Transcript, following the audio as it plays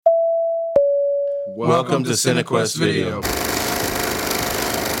Welcome to CineKuest Video.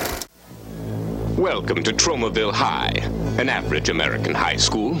 Welcome to Tromaville High, an average American high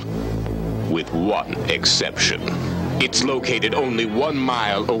school, with one exception. It's located only 1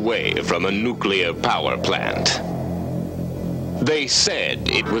 mile away from a nuclear power plant. They said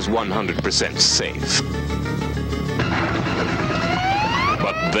it was 100% safe.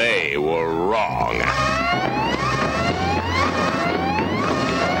 But they were wrong.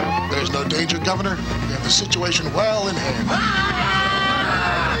 There's no danger, Governor. We have the situation well in hand.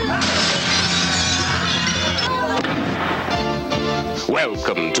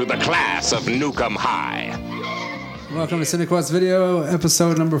 Welcome to the class of Nuke'em High. Welcome to CineKuest Video,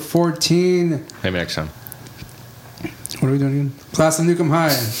 episode number 14. Maybe next time. What are we doing again? Class of Nuke'em High.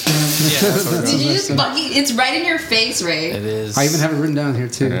 Did you just it's right in your face, Ray. It is. I even have it written down here,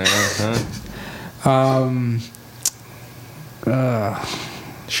 too. God, I'm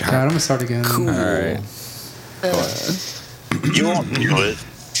going to start again. Cool. All right. You won't do it.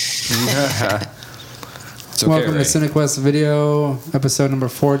 It's okay, Welcome Ray. to CineKuest Video, episode number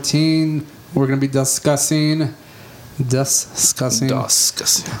 14. We're going to be discussing Class of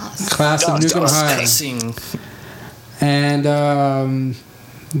Nuke'em High. And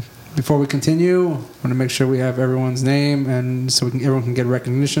before we continue, I want to make sure we have everyone's name, and so everyone can get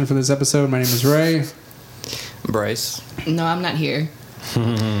recognition for this episode. My name is Ray. Bryce. No, I'm not here.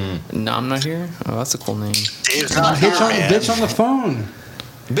 No, I'm not here. Oh, that's a cool name. Dave's not here, man. Bitch on the phone.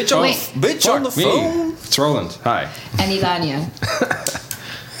 Bitch on the Me. phone. It's Roland. Hi. And Ilania.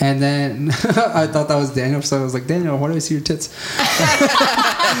 And then I thought that was Daniel, so I was like, Daniel, why do I see your tits?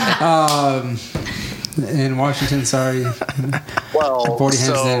 In Washington, sorry. Well, 40 hands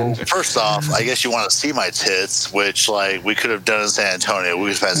so down. first off, I guess you want to see my tits, which like we could have done in San Antonio.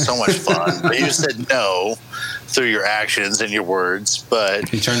 We've had so much fun, but you said no through your actions and your words. But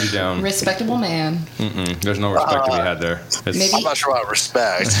He turned you down. Respectable man. There's no respect to be had there. Maybe- I'm not sure about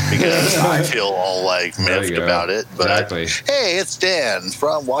respect because I feel all like There you miffed go. about it. But Exactly. hey, it's Dan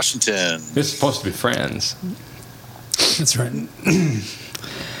from Washington. You're supposed to be friends. That's right.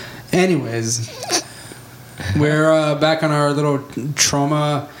 Anyways, we're back on our little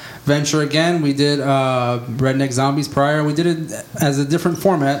trauma venture again. We did Redneck Zombies prior. We did it as a different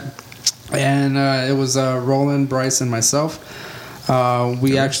format, and it was Roland, Bryce, and myself.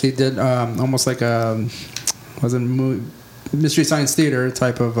 We actually did almost like a Mystery Science Theater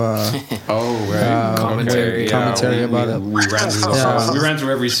type of Right. Commentary. commentary about it. We ran through we ran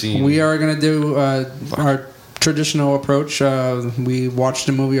through every scene. We are going to do our traditional approach. We watched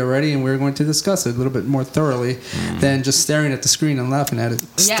the movie already, and we're going to discuss it a little bit more thoroughly than just staring at the screen and laughing at it.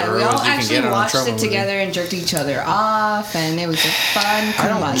 Yeah, Thorough we all as you can actually get on a watched trouble it movie. together and jerked each other off, and it was a fun. I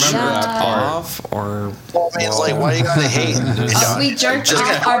don't remember that kumbaya. off or. Well, I mean, it's like, why do you gotta hate? We jerked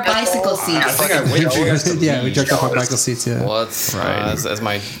off our bicycle I seats. think I wait for you guys to Yeah, we leave. jerked off our Michael seats, yeah. Well, it's, Right. as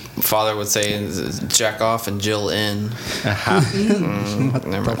my father would say, is jack off and Jill in.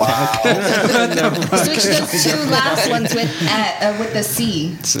 Never Switch those two last ones with the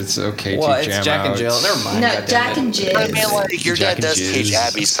C. It's okay Well, to it's jam Jack out. and Jill. Never mind. No, goddamn Jack it. and Jill. I mean, like your Jack dad and does teach Jizz.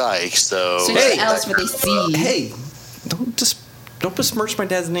 Abby Psych, so Switch the L's for the C. Hey, don't besmirch my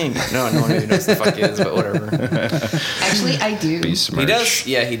dad's name. No one even knows who the fuck he is, but whatever. Actually, I do. Be He smirch. does.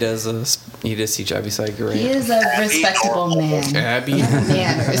 Yeah, he does. He does teach Abby Psych, right? He is a respectable man. Abby.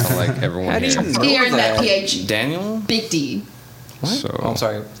 Manners. Like everyone How do you here. know He earned that that? PhD. Daniel? Big D. What? So- Oh, I'm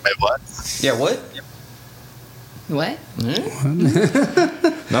sorry. wait, what? Yeah, what? What?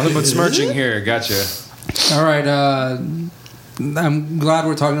 Nothing but smirching here. Gotcha. All right. I'm glad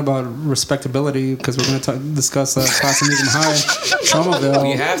we're talking about respectability because we're going to discuss Class of Nuke'em High,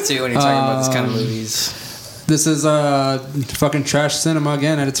 Tromaville. You have to when you're talking about this kind of movies. This is fucking trash cinema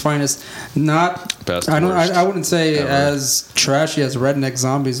again at its finest. Not Best I don't. worst I wouldn't say ever. as trashy as Redneck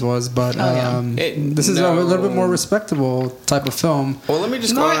Zombies was, but this is a little bit more respectable type of film. Well, let me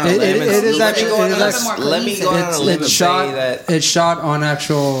just go No, on a it- limb it and is let actually- me go on it is a- actually- let me go on a limb and say that. It's shot on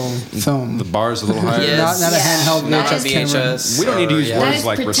actual film. The bar's a little higher. Yes. Not a handheld Not VHS camera. VHS. We don't need to use or, That words is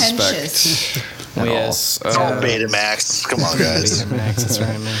like pretentious. respect. Well, at all. yes. Oh, Betamax. Come on, guys. Betamax, that's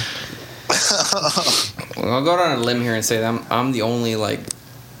right, man. Well, I'll go on a limb here and say that I'm the only like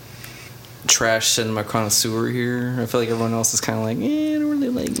trash cinema connoisseur here. I feel like everyone else is kind of like, I don't really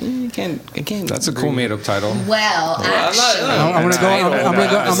like. I can't. That's a agree. cool made-up title. Well, actually. I'm gonna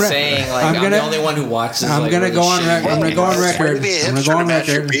go- I'm just saying, like, I'm I'm gonna- the only one who watches. I'm like, gonna really go on shitty record. I'm gonna go on movies. record. Maybe I'm gonna hipster go on to match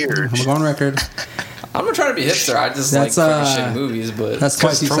your record. beard. I'm gonna go on record. I'm not trying to be hipster. I just like fucking shit movies, but That's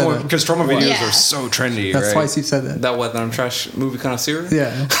twice you said that. Because trauma videos Yeah. are so trendy, That's right? twice you said that. that what? That I'm trash movie connoisseur.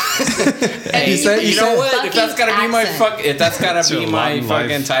 Yeah. Hey, you know what? If that's gotta be my accent. if that's gotta It's be a lot my in fucking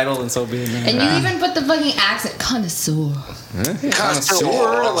life. title, then so be it. man. And you even put the fucking accent connoisseur.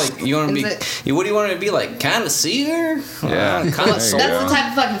 Connoisseur, like you want to be. Is What do you want to be like? Connoisseur? Yeah. Connoisseur. That's the type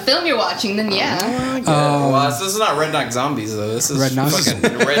of fucking film you're watching, then yeah. Well, this is not Redneck Zombies though. This is Red Knock? fucking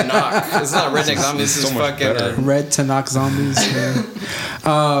Red Knock. It's not Redneck Zombies. This is So much fucking. better. Red to knock zombies.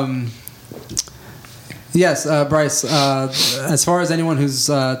 Yeah. Yes, Bryce. As far as anyone who's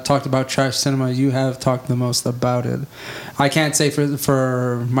talked about trash cinema, you have talked the most about it. I can't say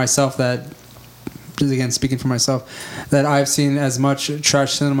for myself that, again speaking for myself, that I've seen as much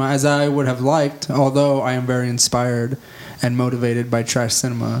trash cinema as I would have liked. Although I am very inspired and motivated by trash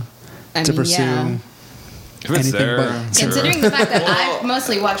cinema to pursue. If it's anything there, but- sure. Considering the fact that I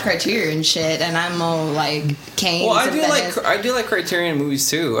mostly watch Criterion shit, and I'm all like Kane. Well, I do like Criterion movies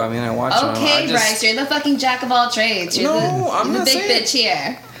too. I mean, I watch them. Okay, Bryce, you're the fucking jack of all trades. You're I'm the not big saying- bitch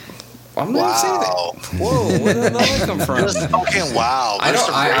here. I'm not saying Wow. that. Whoa, where did that come from? Just fucking wow. I There's don't.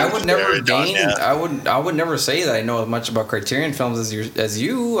 some I range would never there, don't gain. ya? I would never say that I know as much about Criterion films as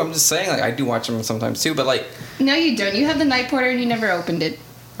you. I'm just saying, like, I do watch them sometimes too. But like, No, you don't. You have the Night Porter, and you never opened it.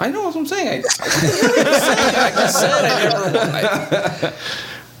 I know what I'm saying. I just said I never.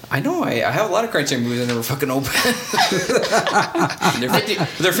 I know. I have a lot of Criterion movies I never fucking open.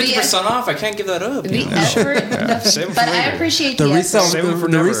 They're 50% off. I can't give that up. The effort, Save 'em for but I later. appreciate The the resale, effort. Save it for the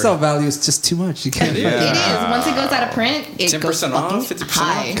never. resale value is just too much. You can't. It is. Once it goes out of print, it 10% goes off, fucking 50%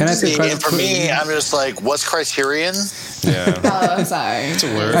 high. Can I say See, and for me, I'm just like, what's Criterion? Yeah. Oh, I'm sorry. It's a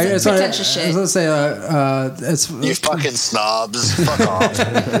word. I was Pretentious shit. gonna say, You fucking snobs. Fuck off.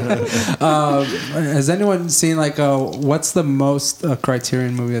 has anyone seen like what's the most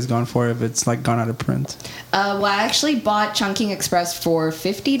Criterion movie has gone for if it's like gone out of print? Well, I actually bought Chunking Express for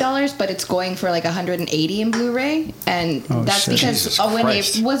 $50, but it's going for like $180 in Blu-ray, and Oh, that's shit. because Jesus when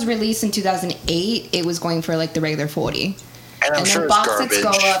Christ. it was released in 2008, it was going for like the regular $40. And I'm And sure then it's box sets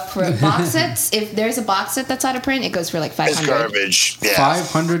garbage. go up for box sets. If there's a box set that's out of print, it goes for like $500. It's garbage. Yeah.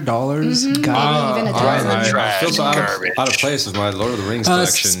 $500. Maybe God. even a I dozen. feel so Garbage. out of place with my Lord of the Rings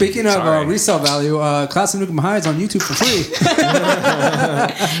collection. Speaking of Sorry. resale value, Class of Nuke'em High is on YouTube for free.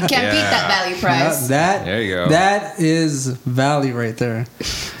 Can't beat that value price. that There you go. That is value right there.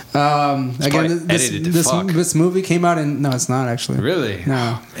 Again, probably edited to fuck. this movie came out in it's not actually Really?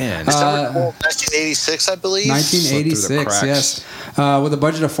 no Man. December 1986, I believe. 1986 cracks. yes with a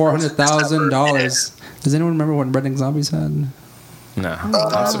budget of $400,000. Does anyone remember what Redneck Zombies had? No. I'm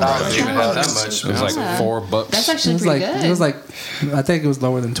surprised Oh, even wow. that much. It was like Yeah. $4. That's It actually was pretty like good. it was like I think it was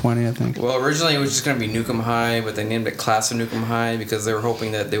lower than 20. I think. Well, originally it was just going to be Nuke'em High, but they named it Class of Nuke'em High because they were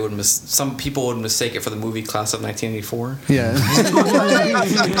hoping that they would some people would mistake it for the movie Class of 1984. Yeah.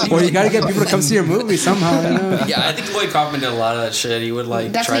 Well, you got to get people to come see your movie somehow. You know? Yeah, I think Lloyd Kaufman did a lot of that shit. He would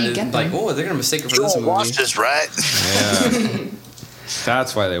like That's try how you to get like, them. oh, they're going to mistake it for You this won't watch movie. this, right? Yeah.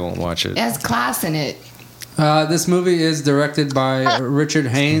 That's why they won't watch it. It has class in it. This movie is directed by Richard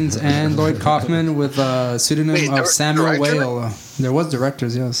Haynes and Lloyd Kaufman with a pseudonym Wait, there of was Samuel director? Whale. There was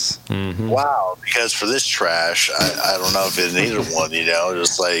directors, yes. Wow. Because for this trash, I don't know if it needed one,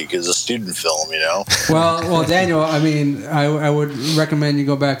 just like it's a student film, Well, Daniel. I mean, I would recommend you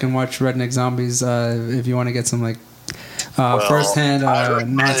go back and watch Redneck Zombies if you want to get some like firsthand I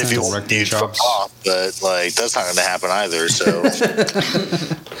recommend nonsense. if you want Directing to chops. off, but like that's not going to happen either. So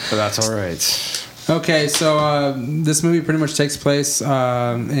But that's all right. Okay, so this movie pretty much takes place in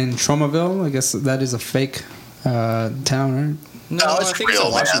Tromaville. I guess that is a fake town, right? no, I it's think real,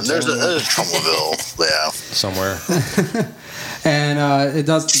 in man. Washington. There's a Trumbullville, yeah. Somewhere. And it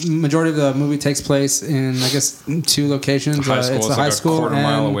does. Majority of the movie takes place in, I guess, two locations. High school. It's It's a high like school a quarter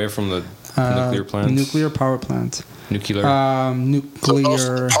mile and, away from the nuclear plant. nuclear power plant. Nuclear.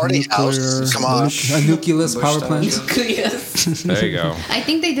 Nuclear. Party house. Come on. A nucleus power plant. Nucleus. There you go. I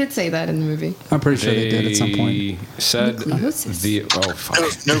think they did say that in the movie. I'm pretty sure they did at some point. They said Nucleosis. the It fuck.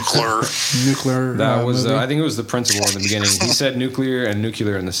 was nuclear. Nuclear. That was movie. I think it was the principal in the beginning. He said nuclear and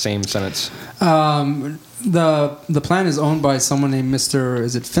nuclear in the same sentence. The plant is owned by someone named Mr.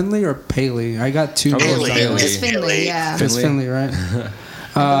 Is it Finley or Paley? I got two. Paley. words on Paley. there. It's Finley, Haley. yeah. It's Finley, right?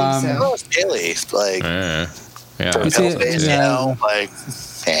 I believe so. Oh, it's Haley. Like, Yeah. You see, Hell's Days, yeah. like,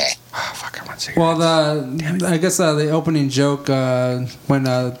 eh. Oh, fuck, I want Well, I guess the opening joke when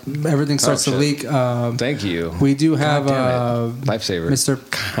everything starts to leak. Thank you. We do have lifesaver, Mr.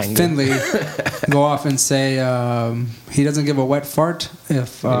 Finley, go off and say he doesn't give a wet fart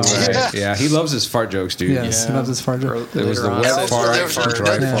if. Right. Yeah, he loves his fart jokes, dude. Yes, he loves his fart jokes. It was the wet fart,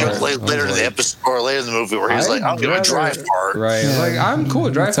 dry fart. Later in the episode or later in the movie where he's like, "I'll give a dry fart." Right. Yeah. Like, I'm cool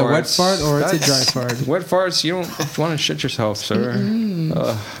with dry farts. It's a wet fart or it's a dry fart. Wet farts, you don't want to shit yourself, sir.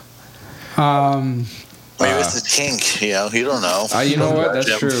 Maybe it's a kink, you don't know. You know what?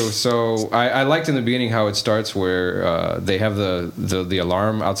 That's true. So I liked in the beginning how it starts where they have the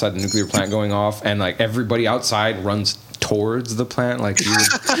alarm outside the nuclear plant going off, and like everybody outside runs towards the plant. Like you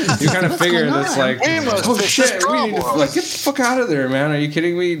kind of figure that's like, oh shit, we need to get the fuck out of there, man. Are you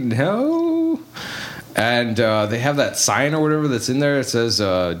kidding me? No. And they have that sign or whatever that's in there. It says,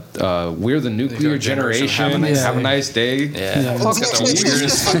 "We're the nuclear generation. Have a nice day." Yeah. It's got the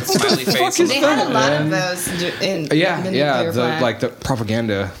weirdest fucking smiley face. They had a lot of those in the nuclear plant. Like the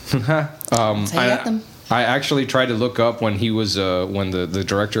propaganda. I actually tried to look up when he was when the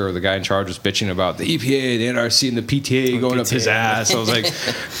director or the guy in charge was bitching about the EPA, the NRC, and the PTA going up his ass. I was like,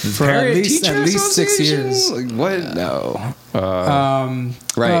 for at least 6 years. Like, what? No.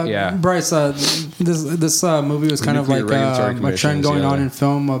 Right. Yeah. Bryce, this movie was kind of like a trend going on in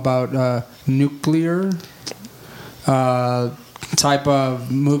film about nuclear type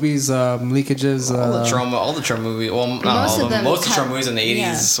of movies, leakages. All the trauma movies. Well, not all of them. Most of the trauma movies in the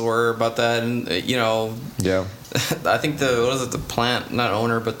 80s were about that, and Yeah. I think the plant, not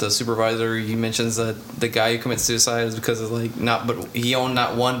owner, but the supervisor, he mentions that the guy who commits suicide is because of he owned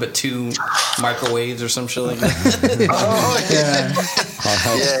not one but two microwaves or some shit like that.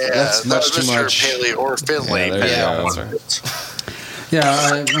 That's much too much. Paley or Finley. That's right. Yeah,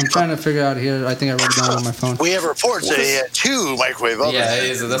 I'm trying to figure out here. I think I wrote it down on my phone. We have reports that he had two microwave ovens.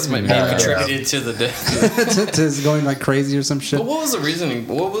 Yeah, that's my contributed to the death. to his going like crazy or some shit. But what was the reasoning?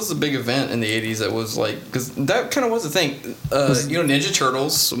 What was the big event in the 80s that was like? Because that kind of was the thing. Ninja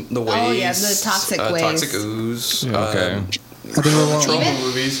Turtles, the waves. Oh yeah, the toxic waves. Toxic ooze. Okay.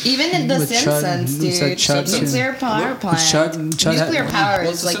 Even in The Simpsons, dude. Nuclear power plant. Nuclear power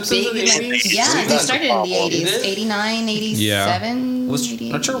is like big. They started in the 80s. 89, 87.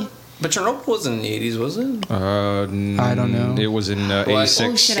 But Chernobyl wasn't in the 80s, was it? I don't know. It was in 86.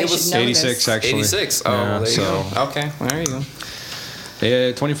 Oh, shit, it was 86, actually. 86. Oh, there you go. Okay, there you go.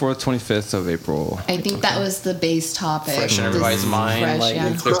 24th, 25th of April. I think that was the base topic. Fresh in everybody's mind,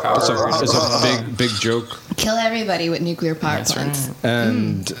 nuclear power. It's a big joke. Kill everybody with nuclear power plants. Right.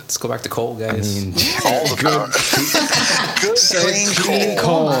 And let's go back to coal, guys. All the good clean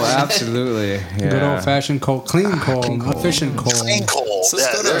coal. Absolutely. Yeah. Good old fashioned coal, clean coal, efficient coal. Clean coal. So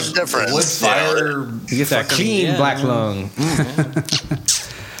there's a difference. Wood fire. You get that clean black lung.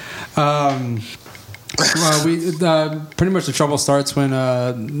 Well, we pretty much the trouble starts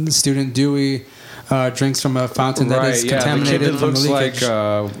when student Dewey drinks from a fountain that is contaminated from the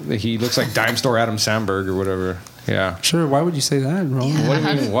leakage. He looks like dime store Adam Sandberg or whatever. Yeah. Sure. Why would you say that, Roland? Yeah. What do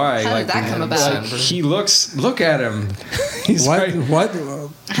you mean? Why? How did that come about? He looks. Look at him. He's what? Like, what?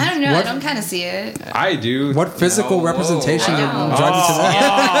 I don't know. I don't kind of see it. I do. What physical representation would drive you to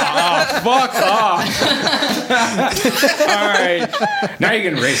that? Fuck off! All right, now you're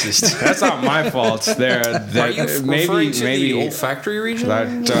getting racist. That's not my fault. There, Are you referring to the olfactory region? That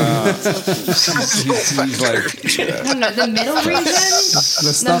he's like I don't know, the middle region,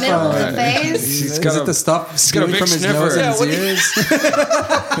 the middle of the face. Is it the stuff spewing from his nose and his ears?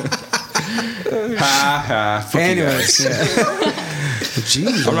 Ha ha. Anyways,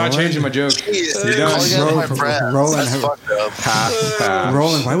 Jeez, I'm not changing my joke. You're done.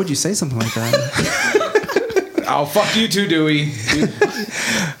 Roland, why would you say something like that? Oh, fuck you too, Dewey.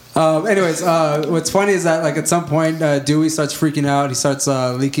 Anyways, what's funny is that like at some point Dewey starts freaking out. He starts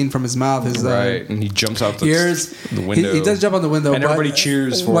leaking from his mouth. His and he jumps out the window. He does jump on the window, and everybody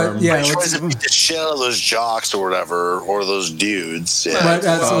cheers for him. Yeah, he tries to beat the shit out of those jocks or whatever, or those dudes. Yeah.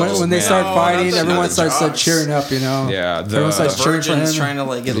 But when they start fighting, everyone starts cheering up. Yeah, everyone starts cheering for him. Trying to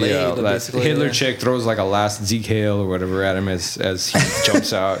like get laid. Basically, Hitler chick throws like a last Zeke Hale or whatever at him as he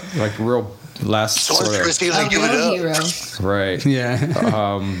jumps out, like real. Last sort of hero. Right. Yeah.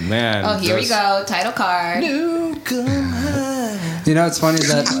 Man. Oh, here we go. Title card. You know, it's funny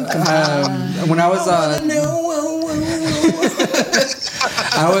that when I was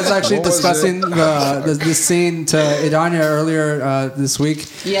I was actually discussing this scene to Idania earlier this week.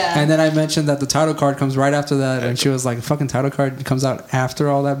 Yeah. And then I mentioned that the title card comes right after that, and she was like, "Fucking title card comes out after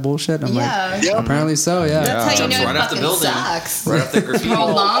all that bullshit." I'm like, apparently so. Yeah. That's how you know right it off the fucking building. sucks. Right off the graffiti.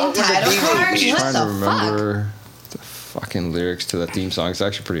 Prolonged title card. What I'm trying to the remember. fuck? fucking lyrics to the theme song. It's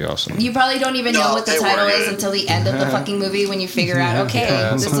actually pretty awesome. You probably don't even know what the title is until the end of the fucking movie when you figure out, okay,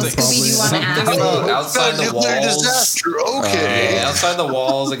 this is Scooby-Doo on acid. Outside the walls. Disaster. Okay. Outside the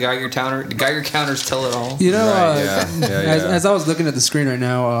walls, the Geiger counters tell it all. You know, as I was looking at the screen right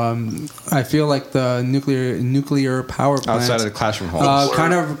now, I feel like the nuclear power plant outside of the classroom halls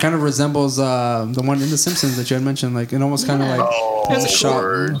kind of resembles the one in The Simpsons that you had mentioned. Like it almost kind of like That's a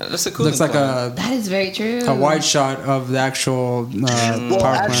shot. That's a cool. Looks like that is very true. A wide shot of the actual well,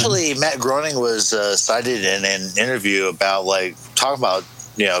 power actually, Matt Groening was cited in an interview about talking about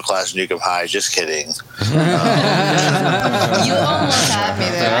Class Nuke'em High. Just kidding. You almost had me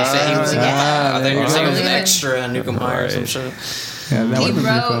there. I thought you were saying he was an extra in Nuke'em High or some shit. Yeah, he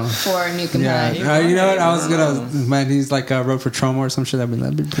wrote for Nuke'em High. You know what? I was gonna man. He's like wrote for Troma or some shit.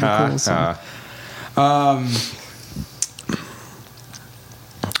 That'd be pretty cool. So.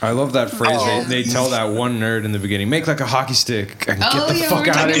 I love that phrase. They tell that one nerd in the beginning, make like a hockey stick and get the fuck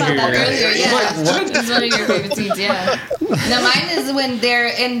out of here. Yeah. Like, what? It's one of your favorite scenes, yeah. Now mine is when they're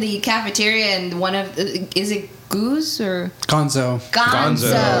in the cafeteria and one of is it Goose or Gonzo?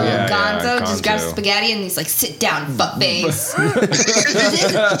 Gonzo Gonzo just grabs spaghetti and he's like, "Sit down, fuckface."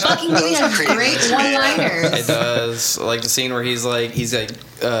 This fucking movie has great one-liners. It does. Like the scene where he's like, he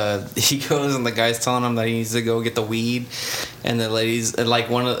goes and the guy's telling him that he needs to go get the weed, and the ladies like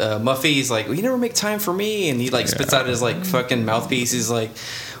one of Muffy's like, "Well, you never make time for me," and he like spits out his like fucking mouthpiece. He's like,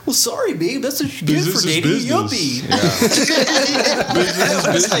 "Well, sorry, babe. That's what you get for dating a yuppie."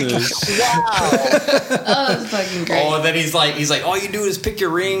 Business. Wow. Oh, it's fucking great. Oh, and then he's like, all you do is pick your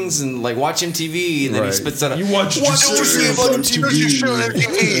rings and like watch MTV, and then he spits that out. You watch MTV.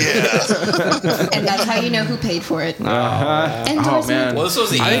 And that's how you know who paid for it. Oh man. Well, this was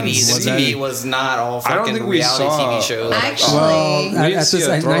the 80s. MTV was not all fucking reality TV shows. Actually, at this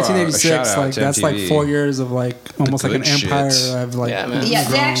 1986, like that's like 4 years of like almost like an empire of like. Yeah,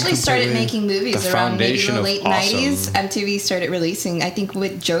 they actually started making movies around maybe the late 90s. MTV started releasing, I think,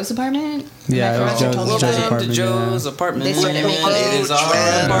 with Joe's Apartment. Yeah, it was Joe's Apartment. They started making it is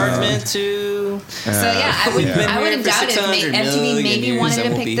our apartment too. So yeah, I wouldn't doubt it if MTV maybe wanted to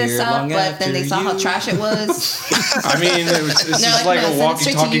pick this up, but then they saw how trash it was. I mean, it's just like a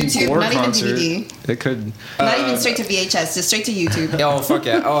walkie-talkie floor not concert. Even DVD. It could. Not even straight to VHS, just straight to YouTube. Oh fuck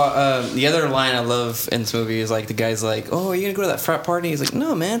yeah! The other line I love in this movie is like the guy's like, "Oh, are you gonna go to that frat party?" He's like,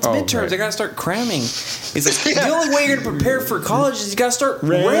 "No, man, it's midterms. Right. I gotta start cramming." He's like, "The only way you're gonna prepare for college is you gotta start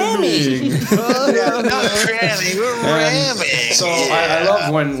ramming." Not cramming, we're ramming. So I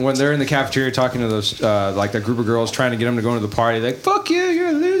love when they're in the cafeteria talking to those like the group of girls trying to get them to go into the party. Like, "Fuck you, you're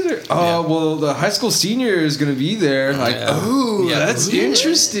a loser." Oh well, the high school senior is gonna be there. Like, that's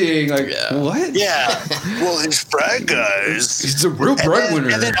interesting. Like, what? Yeah. Well, his frat guys. He's a real breadwinner.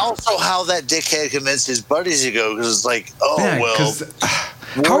 And then also how that dickhead convinced his buddies to go, because it's like,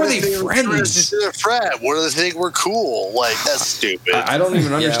 how are they friends? They're frat. What do they think we're cool? Like, that's stupid. I don't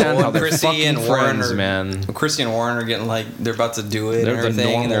even understand how they're fucking friends, man. Chrissy and Warren are getting like they're about to do it They're and everything,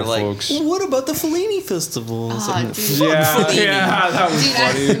 the and they're folks. like, well, "What about the Fellini Festival?" Oh, dude. Yeah, that was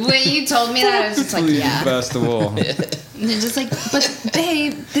funny. When you told me that, I was just like, yeah. Festival. And they're just like, but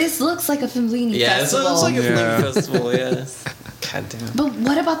babe, this looks like a Fellini festival. Yeah, it looks like a Fellini festival. Yeah. God damn. But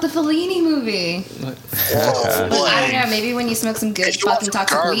what about the Fellini movie? But I don't know. Maybe when you smoke some good fucking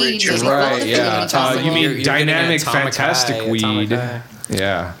toxic weed, maybe right? Yeah. You mean You're dynamic, fantastic high, weed? Yeah.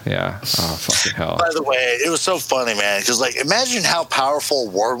 Oh, fucking hell. By the way, it was so funny, man, because like, imagine how powerful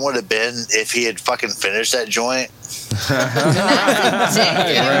Warren would have been if he had fucking finished that joint.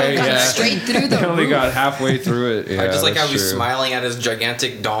 Straight through the He only got halfway through it. Yeah, I just like how true. he's smiling at his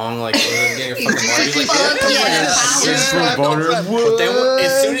gigantic dong, like getting a fucking party. He's like, But then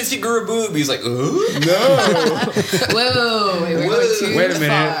as soon as he grew a boob, he's like, "Ooh, no." Whoa, we're going too Wait a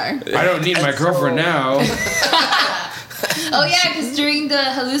minute. far. I don't need my girlfriend now. Oh yeah, because during the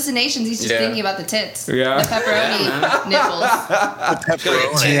hallucinations, he's just thinking about the tits, the pepperoni nipples.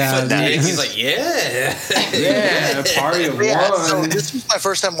 He's like, party of one. So this was my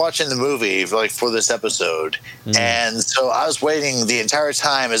first time watching the movie, like for this episode, and so I was waiting the entire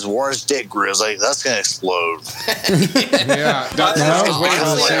time as Warren's dick grew. I was like, "That's gonna explode." I thought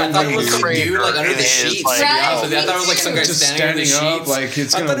it was some dude like under the sheets. Like, to be honest with you. I thought it was like some guy just standing under the standing up, sheets. like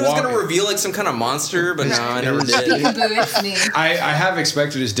it's I gonna thought it was walk. gonna reveal like some kind of monster, but no, I never did. I have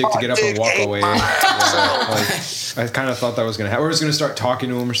expected his dick to get up and walk away. I kind of thought that was going to happen. Or he was going to start talking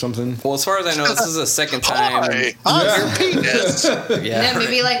to him or something. Well, as far as I know, this is the second time. I'm your penis. Yeah,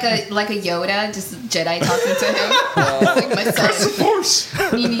 maybe like a Yoda, just Jedi talking to him. Like, my son, Force.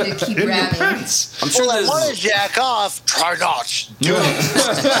 you need to keep ramming. I'm sure I there's. want to jack off. Try not. Do it.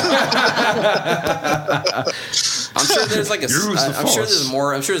 I'm sure there's like I'm sure there's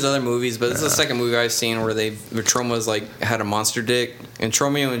more. I'm sure there's other movies, but this is the second movie I've seen where Troma's like had a monster dick, and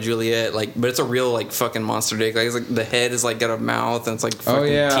Romeo and Juliet, like, but it's a real like fucking monster dick. Like, it's like the head is like got a mouth and it's like fucking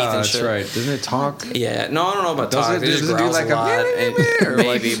teeth and shit. That's right. Doesn't it talk? Yeah, no, I don't know about talk. It just growls like a lot. Or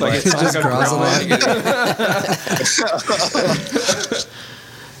maybe, like it just growls a lot.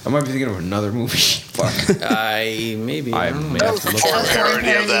 I might be thinking of another movie. Fuck. Maybe. I may have to look a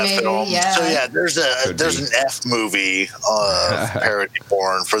parody of that film. Yeah. So yeah, there's an F movie parody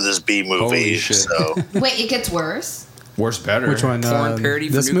porn for this B movie. Holy shit. So Wait, it gets worse. Worse, better. Which one? Porn parody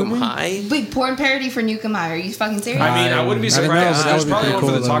for Nuke'em High? Wait, porn parody for Nuke'em High. Are you fucking serious? I mean, I wouldn't be surprised. There's probably one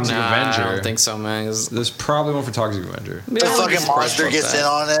for the Toxic Avenger. Avenger. I don't think so, man. There's probably one for Toxic Avenger. the fucking monster gets in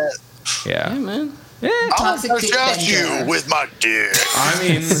on it. Yeah, man. I'll adjust you with my dick. I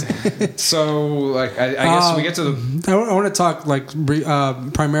mean, so like, I guess we get to the. I want to talk like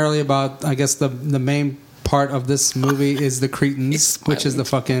primarily about. I guess the main part of this movie is the Cretans, which is the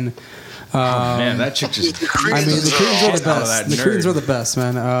fucking. Man, that chick just. the Cretans are the best. The Cretans are the best,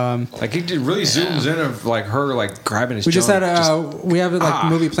 man. Like it really zooms in of like her like grabbing his. We just had we have a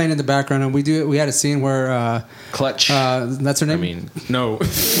movie playing in the background, and we had a scene where Clutch. That's her name. I mean, no.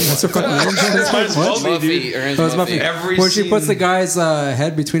 That's her fucking name. It's Muffy. Muffy. Where she puts the guy's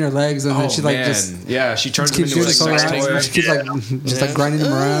head between her legs, and then she like just she turns him keeps into doing like this toy. She keeps like just like grinding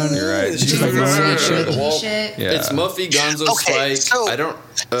him around. You're right. She's like rolling and shit. Yeah. It's Muffy, Gonzo, Okay, Spike. so I don't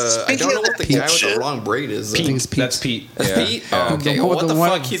know what the guy with the wrong braid is. I think it's Pete. That's Pete. That's Yeah. Pete? Oh, okay. The- Well, what the the one-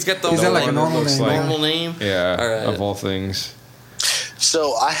 fuck? He's got the he's got like a one normal looks name. like- normal name? Yeah. All right. Of all things.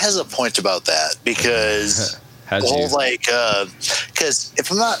 So I has a point about that because Has the whole you. like because if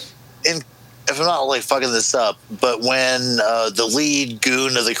I'm not like fucking this up, but when the lead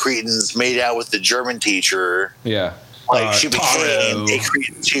goon of the Cretans made out with the German teacher, Yeah. like she became a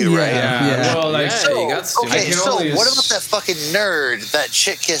Cretan too, right? Yeah. Well, like, Yeah, you got to. Okay, can so only what about that fucking nerd that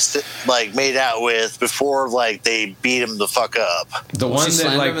chick kissed like made out with before like they beat him the fuck up? the Well, one she that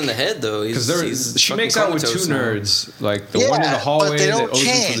slammed like him in the head though. because she fucking makes out with two comatose now. nerds, like the one in the hallway but they that don't owes him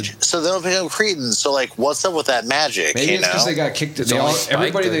for change, the. so they don't become Cretans. So like, what's up with that magic? Maybe you it's because know? they got kicked. It's They all only Spike,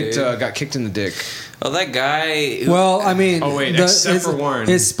 everybody though, that got kicked in the dick. Oh, that guy. Well, I mean, Oh, wait, except for Warren.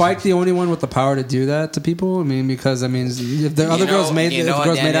 Is Spike the only one with the power to do that to people? I mean, because if the other girls made made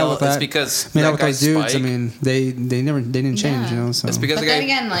out with that, it's because made that out with guy those dudes. Spike, I mean, they didn't change, you know. So it's because But the guy. then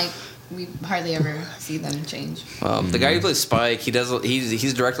again, like we hardly ever see them change. The guy who plays Spike,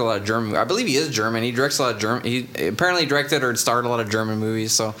 he's directed a lot of German. I believe he is German. He directs a lot of German. He apparently directed or starred a lot of German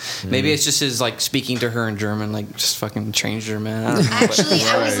movies. So maybe it's just his like speaking to her in German, like just fucking changed her, man. I don't know. Actually,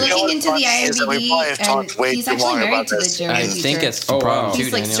 I was looking into the IMDb, and he's too actually long married about to the this. German I teacher. think it's the problem too,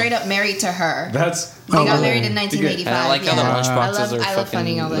 He's like Daniel. straight up married to her. That's They got Oh, married in really? 1985. And I like how the lunchboxes are I love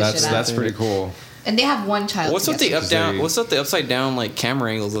finding all that shit out. that's pretty cool. And they have one child. What's up together. the up down? What's up the upside down like camera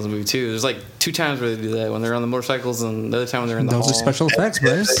angles of the movie too? There's like 2 times where they do that when they're on the motorcycles and the other time when they're in the those hall. are special effects,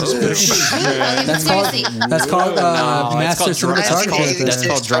 bro. That's That's called master cinematography. That's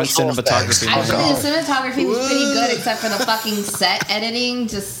called drone cinematography. Actually, the cinematography was pretty good, except for the fucking set editing.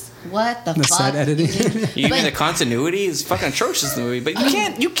 Just what the The fuck? set editing. You mean the continuity is fucking atrocious in the movie, but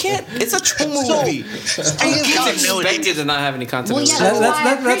you can't. It's a trauma movie. It's expected to not have any continuity. Well,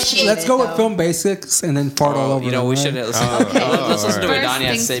 yeah, Let's go with film basics and then fart all over. You know, we should listen. Let's listen to what Donnie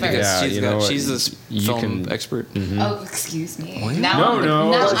has to say because she's this film expert. Oh, excuse me. No. Now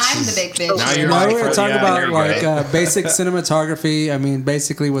I'm the big bitch. Now you're Now right. we're talking Yeah, about you're like right. basic cinematography. I mean,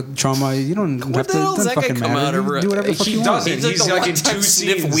 basically with trauma, you don't have to. the hell It does doesn't that guy fucking come out matter. over? You do whatever the fuck He you want. doesn't. He's like in 2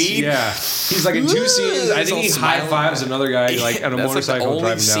 sniff scenes. weed. Yeah, he's like in 2 scenes. I think he He's all high smiling. fives another guy like at a That's motorcycle like the only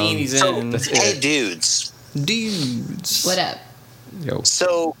driving scene down. he's in. That's Hey, it. dudes. What up? Yo.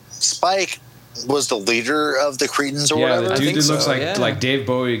 So Spike was the leader of the Cretans or Yeah, whatever. the dude think that looks so, like yeah. like Dave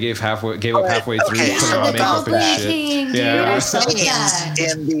Bowie gave up halfway through, Okay, putting so on the makeup and Goblin shit. King, dude. Yeah. I so that.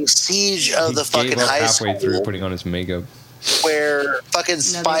 in the siege of the He fucking gave up high halfway school, through putting on his makeup. where fucking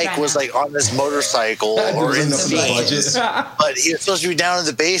Spike was like on this motorcycle or in the scenes, but he was supposed to be down in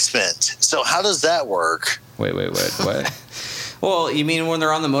the basement. So how does that work? Wait, what? Well, you mean when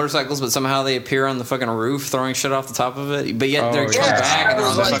they're on the motorcycles, but somehow they appear on the fucking roof throwing shit off the top of it? But yet they're coming back and they're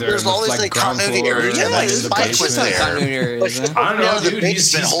on the fucking There's always like continuity areas. Yeah, Like there's Spike was there. continuity areas. Huh? I don't know, Down the dude.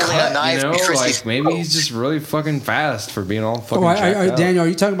 He's basement holding a cut, knife you know, because like he's maybe he's just really fucking fast for being all fucking. Oh, jacked out. Daniel, are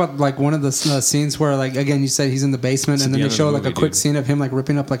you talking about like one of the scenes where, like, again, you said he's in the basement, It's and then the they end show of the like a movie, quick dude. scene of him like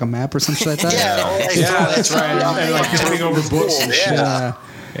ripping up like a map or something like that? Yeah, Yeah, that's right. And like turning over books and shit. Yeah.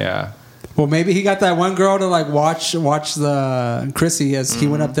 Yeah. Well, maybe he got that one girl to like watch the Chrissy as he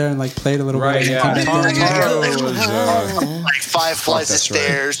went up there and like played a little bit. Yeah. Like 5 flights of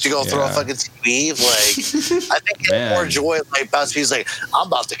stairs to go throw a fucking TV. Like, I think he had more joy. Like, he's like, I'm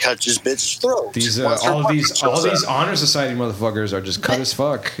about to cut this bitch's throat. All these honor society motherfuckers are just cut as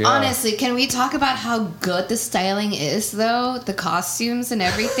fuck. Yeah. Honestly, can we talk about how good the styling is, though? The costumes and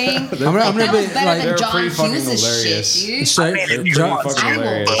everything. I'm gonna be better than John Hughes' shit, dude. I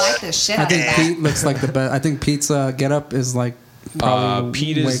will buy the shit out of that. I think Pete looks like the best. I think Pete's get up is like.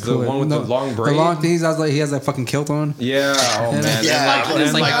 Pete is the one with the long braid. The long things. I was like, he has that fucking kilt on. Yeah. Oh man. Yeah.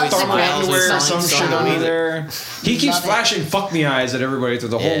 And like thumb underwear or some shit on either. there. He keeps flashing fuck me eyes at everybody through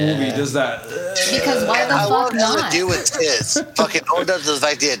the whole movie. He does that. Because why the fuck not? To do with tits. Fucking owned up to the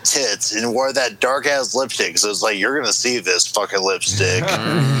fact he had tits and wore that dark ass lipstick. So it's like, you're gonna see this fucking lipstick. The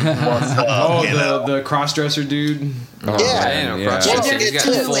crossdresser dude. Oh, yeah. He was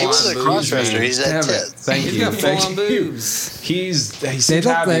a crossdresser. He's at tits. Thank you. He's got full-on boobs. He's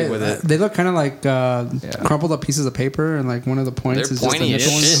happy with it. They look kind of like crumpled up pieces of paper, and like one of the points They're is just pointy the as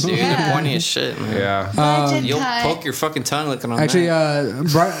shit, dude. Yeah. They're pointy as shit, man. Yeah. You'll poke your fucking tongue looking on Actually,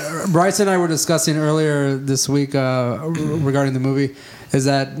 that. Bryce and I were discussing earlier this week regarding the movie, is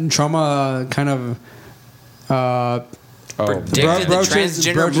that Trauma kind of predicted the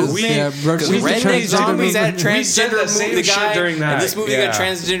transgender movie. Because Redneck Zombies had a transgender movie guy, during that. and this movie got a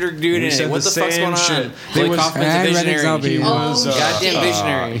transgender dude in it. What the fuck's going on? Blake Kaufman's a visionary. He was goddamn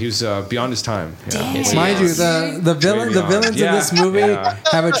visionary. He was beyond his time. Damn. Mind you, the villains in this movie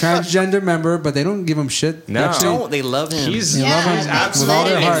have a transgender member, but they don't give him shit. No, they love him. They love him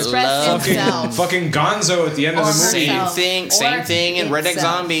absolutely with all their heart. Fucking Gonzo at the end of the movie. Same thing in Redneck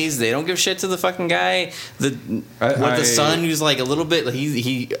Zombies. They don't give shit to the fucking guy. The son who's like a little bit,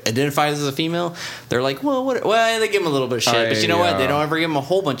 he identifies as a female. They're like, well, they give him a little bit of shit, but you know what? They don't ever give him a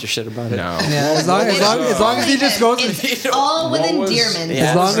whole bunch of shit about it. No. Yeah, as long as he just goes, it's all with endearment.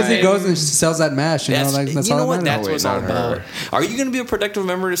 As long as he goes and sells that mash, that's all what that that's what it's all about. Are you going to be a productive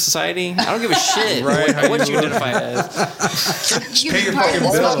member of society? I don't give a shit. Right? What you identify as? Pay your fucking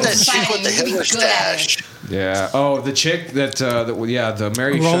bills. That chick with the Hitler stash. Yeah. Oh, the chick the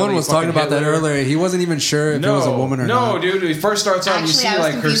Mary Roland Shelley was talking about that Hitler. earlier. He wasn't even sure if it was a woman or not. No, dude. It first starts out, you see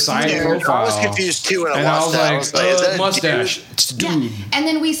like her side profile. I was confused too when I watched that. I was like, is that mustache. Dude. Yeah. And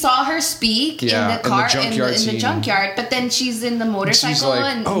then we saw her speak in the car in the junkyard, but then she's in the motorcycle,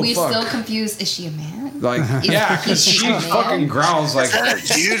 like, and we're still confused. Is she a man? Like, because she fucking growls like. Is that a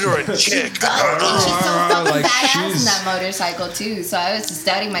dude or a chick? She's so fucking badass in that motorcycle too. So I was just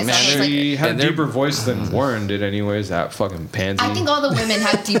doubting myself. She had a deeper voice than Warren did, anyways. That fucking pansy. I think all the women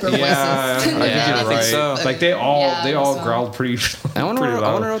have deeper voices. I think so. Like they all growled pretty. I wonder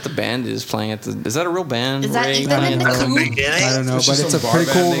what the band is playing at the. Is that a real band? Is that Ethan in the Coop? I don't know, but it's a pretty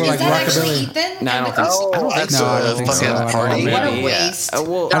cool like rockabilly. Ethan? No, I don't think so. I don't think so. What a waste. I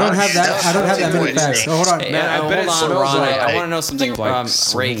don't have that many facts. Hold on. Man, I bet it smells like. I want to know something. Ray, I'm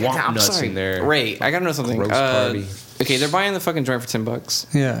sorry. In there. Ray, I gotta know something. Roast party. Okay, they're buying the fucking joint for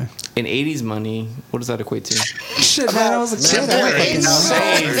 $10. Yeah. In 80s money, what does that equate to? Shit, man, I was a kid.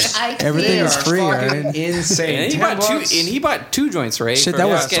 Everything is free, right? Insane. And he bought two joints, right? Shit, that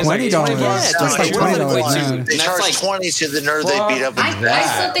was $20. That's like $20. They charged 20 to the nerd they beat up. I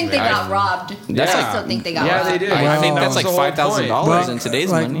still think they got robbed. I still think they got robbed. Yeah, they did. I think that's like $5,000 in today's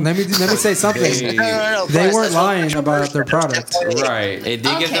money. Let me say something. They weren't lying about their product. Right. It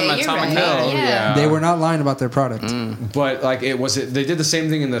did give them atomic hell. Yeah. They were not lying about their product. But like they did the same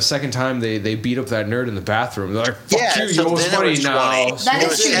thing in the second time they beat up that nerd in the bathroom. They're like, fuck you, you owe us money now. That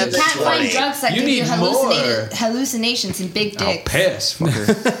is true. You can't find drugs that give you hallucinations and big dicks. Piss,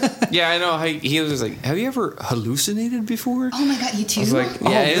 fucker. Yeah, I know. He was like, have you ever hallucinated before? Oh my god, you too? I was like,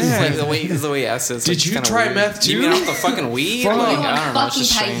 it's like the way he asked it. Did you try meth too? You mean off the fucking weed? Like, I don't know. Fucking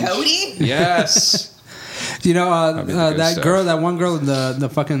peyote? Yes. You know that one girl in the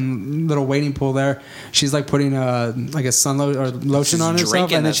fucking little waiting pool there. She's like putting like a sun lotion on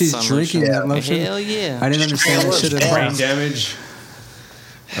herself, and then she's drinking that lotion. Hell yeah! I didn't understand that shit at all. Brain damage.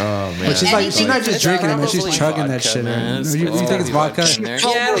 Oh man! But she's not just drinking it, man. She's chugging that shit. You think it's vodka?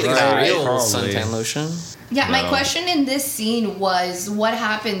 Yeah, real suntan lotion. Yeah, my question in this scene was what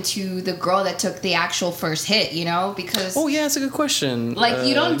happened to the girl that took the actual first hit, because... Oh, yeah, that's a good question. Like,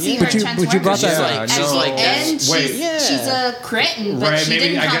 you don't see her transform. But you brought that she's a cretin, but she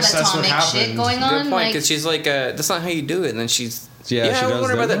didn't have atomic shit going on. Good point, because she's like, that's not how you do it. And then she's Yeah, I was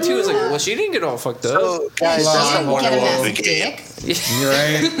wondering about that too. It's like, well, she didn't get all fucked up. So, guys, that's not what Get a I massive want to dick. You're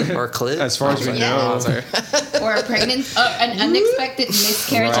right. Or a clit. As far as we know. Or a pregnancy, an unexpected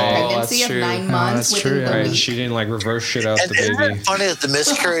miscarriage of pregnancy of 9 months within the week. She didn't like reverse shit out the isn't baby. it funny that the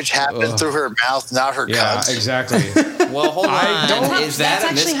miscarriage happened through her mouth, not her cunt? Yeah, exactly. Well, hold on. Is that a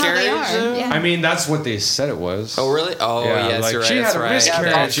actually how they miscarriage? are. Yeah. I mean, that's what they said it was. Oh, really? Oh, Yeah, yes, like, you're right. she had That's a right.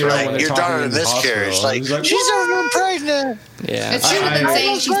 miscarriage. You know, when they're Your talking daughter in had a the miscarriage. hospital. Like, He's like, she's never been pregnant. Yeah. It's true that they're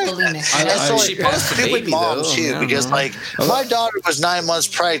saying she's bulimic. And so, she like, passed the stupid baby, moms though. too, I because don't know. like my daughter was 9 months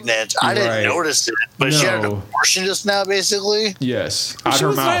pregnant. I didn't notice it, but she had an No. abortion just now, basically. Yes, Well, out she her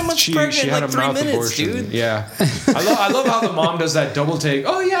was 9 mouth. months She pregnant, had like, a 3 mouth minutes, abortion. dude. Yeah, I love how the mom does that double take.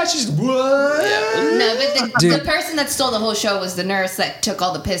 Oh yeah, she's what? No, but the person that stole the whole show was the nurse that took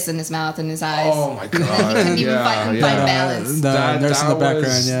all the piss in his mouth and his eyes. Oh my And then he god! couldn't even find balance. The nurse in the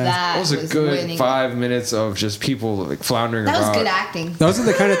background, yeah. That That was a good winning. 5 minutes of just people like floundering That was about. good acting. Those are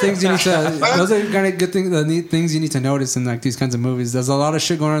the kind of things you need to. Those are the kind of good things, the neat things you need to notice in like these kinds of movies. There's a lot of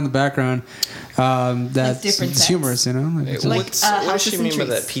shit going on in the background that's different sets. humorous, you know. Like, Like, What does Houses she and mean by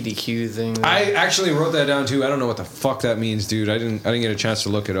Trees. that PDQ thing? I actually wrote that down too. I don't know what the fuck that means, dude. I didn't get a chance to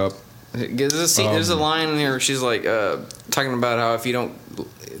look it up. There's a scene, there's a line in here where she's like talking about how if you don't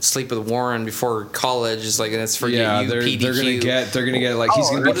sleep with Warren before college, it's like, and it's for Yeah, you they're PDQ. gonna get like he's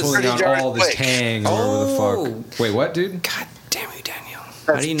gonna be pulling out all this tang or whatever the fuck. Wait, what, dude? God damn you, Daniel. That's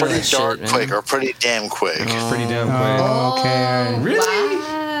How do you know pretty that dark shit, man? quick, or pretty damn quick. Pretty damn quick. oh, okay. All right. Really?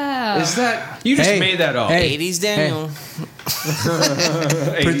 Wow. Is that you just Hey, made that up? hey. 80s Daniel.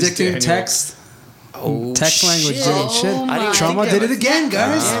 80s Predicting Daniel. text. Oh, Text language, shit. dude. Shit. Oh my Trauma did it again,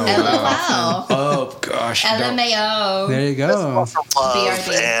 guys. LOL. Oh gosh. don't- LMAO. There you go. Love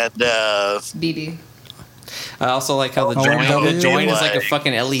BRB. and BB. I also like how the OMW. joint is like a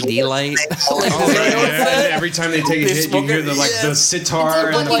fucking LED light. Oh, and every time they take a hit, you hear the sitar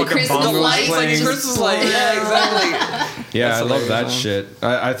It's and the like fucking crystal bongos lights, like playing. Christmas light. Yeah, exactly. Yeah, That's I love that hilarious, shit.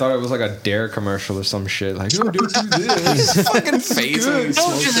 I thought it was like a Dare commercial or some shit. Like, oh, dude, do this. Fucking face. when he don't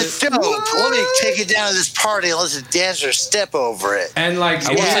smokes do it. the dope. Let me take you down to this party and let's dance or step over it. And like,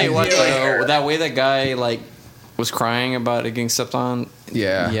 I will Yeah, tell you what, yeah. though, that way that guy like was crying about it getting stepped on.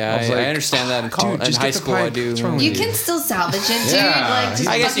 yeah, Yeah, was I like, understand that in college, dude, in just high get the school. I pipe. do. What's wrong with You can still salvage it, dude. Yeah. Like, just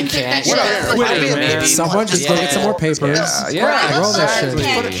I guess fucking you pick can. that shit up. Twitter, I mean, man. maybe. Someone just go get some more papers. Yeah, roll that Put shit.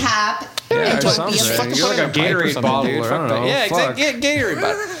 a pen cap. Yeah, It or would something. be a Fucking You're like a Gatorade bottle, dude. or I don't know. Yeah, Fuck. exactly. Get Gatorade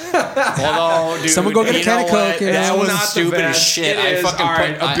bottle. Although, dude, Someone go get a you can know of what? Coke, you know? That was Not the stupid as best. shit. It I is. fucking All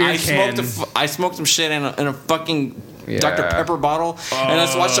right, a beer smoked can. I smoked some shit in a fucking Yeah. Dr. Pepper bottle, and I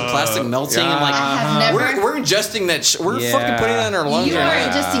just watched the plastic melting. I'm like, have never- we're ingesting that. We're Yeah. fucking putting that in our lungs. You right are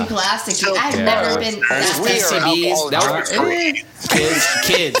now. ingesting plastic, dude. I've Yeah. never been We that are PCBs. That was alcoholics.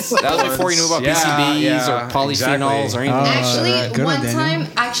 kids. That was before you knew about Yeah, PCBs yeah, or polyphenols exactly. or anything. Actually, Good one, one Daniel. time,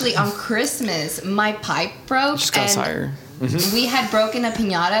 actually on Christmas, my pipe broke, Just got and higher. we had broken a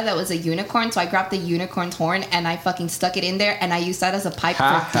piñata that was a unicorn. So I grabbed the unicorn's horn and I fucking stuck it in there, and I used that as a pipe for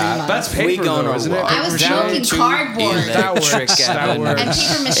 3 months. That's We paper, gonna though, isn't it? walk I was down smoking to cardboard. That works. That works. and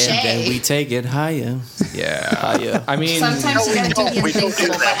paper mache. And then we take it higher. Yeah. Higher. I mean, Sometimes you gotta do the we don't do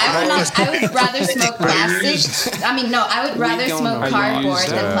unthinkable, but that. I would rather smoke plastic. I mean, no, I would rather don't smoke know. cardboard used,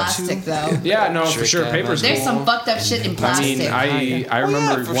 than uh, plastic, though. yeah, no, for Trick sure. that Paper's There's cool. some fucked up shit in I plastic. mean, I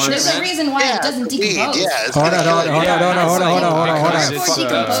remember for once. sure. There's a reason why it doesn't Weed, decompose. yeah, it's Hold on, gonna hold kill on, you. hold on, hold on, hold on, hold on, hold on. Because Cardboard it's,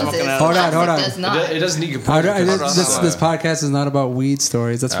 decomposes. Hold on, hold on. Plastic does not. It doesn't decompose. This podcast is not about weed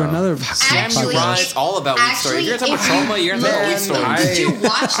stories. That's for another Actually, podcast. It's all about weed stories. You're talking about if trauma. You're talking about weed man, stories. Did you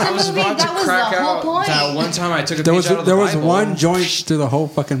watch the I was movie? about to That was the crack whole out point. that one time I took a There page was out of the there was Bible. one joint through the whole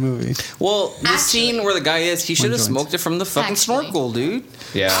fucking movie. Well, the Actually- scene where the guy is, he should have joint. smoked it from the fucking Actually. snorkel, dude.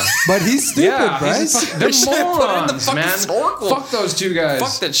 Yeah. But he's stupid, Yeah, Bryce. they're They should've put it in the morons, fucking man. snorkel. Fuck those two guys.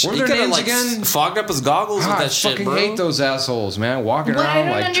 Fuck that shit. What He are their could have names like again? fogged up his goggles with God, I that shit, fucking bro. hate those assholes, man. Walking What I around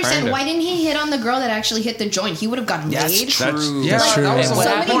don't like understand, trying to. why didn't he hit on the girl that actually hit the joint? He would have gotten That's laid. true. Yeah, That's true. that was And the what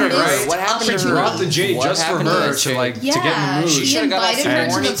whole happened point, to her? right? What happened to She her? brought the J What just for happened to her that to chick? like to Yeah, get in the mood. she should've got invited that her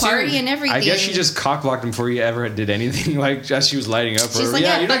to horny the party too. and everything. I guess she just cockblocked him before he ever did anything. Like as she was lighting up. She's or, like,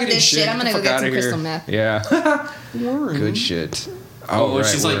 yeah, you're not fuck getting this shit. I'm Get gonna the go fuck get some outta crystal here. meth. Yeah. Good shit. Oh, right,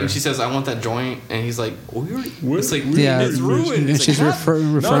 she's like, word. she says, "I want that joint," and he's like, "It's like, Yeah, it's ruined." It's she's like,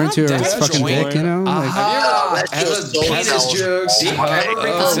 referring not to her as that fucking joint. dick, you know? Like, That Have you shit ever was so penis self- jokes? Do you ever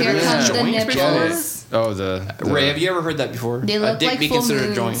Oh, consider here a comes the joint? nipples. Oh, the Ray, have you ever heard that before? They A look dick like be full considered a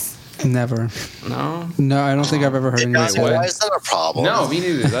moons. joint. Never. No, I don't think I've ever heard anyone say Why that. is that a problem? No, me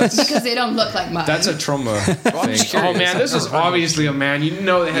neither. That's because they don't look like mine. That's a trauma thing. Oh man, this is obviously a man. You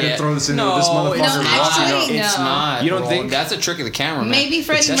know they had to throw this in with this motherfucker walking up. It's not. You don't think that's a trick of the camera? Man. Maybe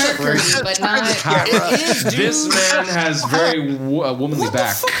Freddie Mercury, but not. This man has very womanly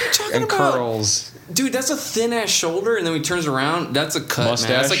back and curls. Dude, that's a thin ass shoulder, and then when he turns around, that's a cut, Mustache.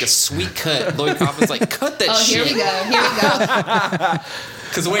 man. That's like a sweet cut. Lloyd Kaufman's like, cut that shit. Here we go.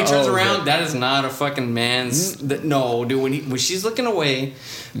 Because when he turns around, that is not a fucking man's. No, dude. When she's looking away,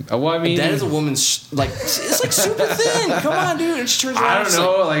 well, I mean, that is a woman's. Like it's like super thin. Come on, dude. And she turns around. I don't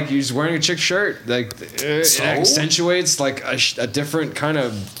know. Like he's wearing a chick shirt. Like it accentuates like a different kind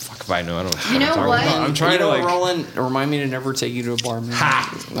of. Fuck if I know. I don't. You know what? I'm trying to like. Roland, remind me to never take you to a bar, man.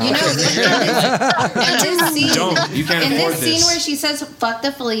 You know, you can't in afford this scene where she says "fuck the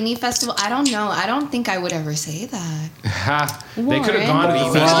Fellini Festival," I don't know. I don't think I would ever say that. They could have gone to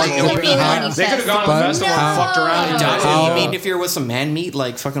the festival. They could have gone to the festival and fucked around. You mean if you're with some man meat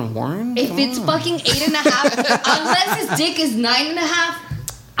like fucking Warren? If it's fucking 8.5, unless his dick is 9.5.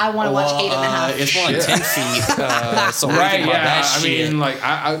 I want to watch 8.5. It's more like 10 feet. So right, yeah. That I mean, like,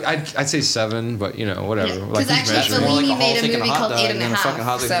 I'd say 7, but, you know, whatever. Because actually, Fellini made a movie called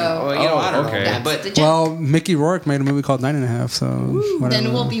 8.5. So, you know, I don't know. Yeah, but well, Mickey Rourke made a movie called 9.5. So whatever.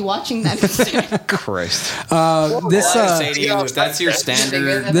 Then we'll be watching that instead. Christ. This say to you, if that's your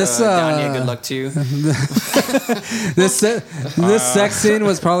standard, Danya, good luck to you. This sex scene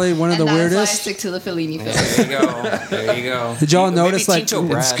was probably one of the weirdest. That's why I stick to the Fellini film. There you go. Did y'all notice like?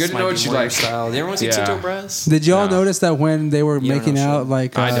 It's good to know what you like. Style. Did everyone see Tito Brass? Did y'all notice that when they were making out,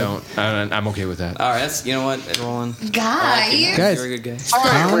 like I don't. I'm okay with that. All right, that's you know what, Roland. Guys, you're a good guy.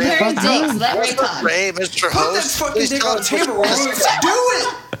 Compare dicks. Let Ray talk. Ray, Mr. Host, that fucking dick on the table, Roland.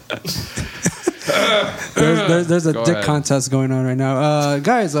 Do it. There's a dick contest going on right now.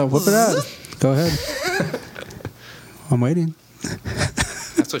 Guys, whip it out. Go ahead. I'm waiting.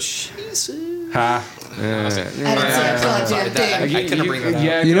 That's what she said. Ha. I couldn't bring that up.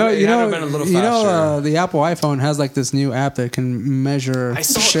 Yeah, you know, the Apple iPhone has like this new app that can measure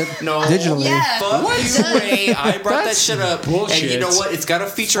shit digitally. Yeah. Fuck you, Ray. I brought that shit up. Bullshit. And you know what? It's got a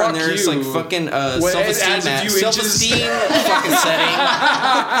feature on there. It's like fucking self-esteem fucking setting.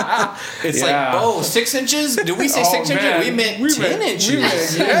 It's like, 6 inches? Did we say 6 inches? We meant 10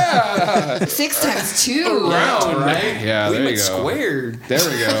 inches. Yeah. 6 times 2. Round, right? Yeah, we there you meant go. Squared. There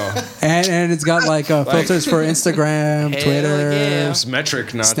we go. And it's got like filters for Instagram, Twitter, It's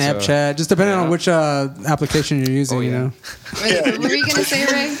metric, not Snapchat. Just depending on which application you're using, you know. What were you gonna say,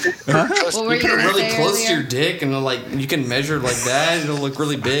 Ray? What were you gonna really say close earlier? to your dick, and like you can measure like that. It'll look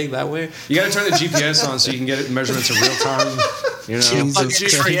really big that way. You got to turn the GPS on so you can get measurements in real time. You know,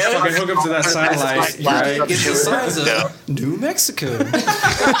 Jesus Christ. fucking hook up to that satellite. Right? Get the size of New Mexico.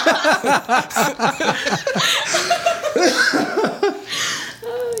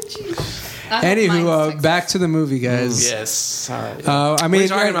 Anywho, back to the movie, guys. Yes. All right. I mean,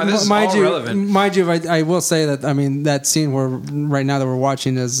 talking about? This is mind all you, relevant. mind you, I will say that I mean that scene where right now that we're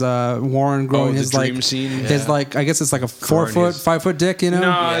watching is Warren growing his dream like scene? his like I guess it's like a 5 foot dick, you know.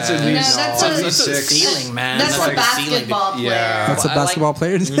 No, it's at least that's a six. ceiling, man. That's like a basketball player. Yeah. That's a basketball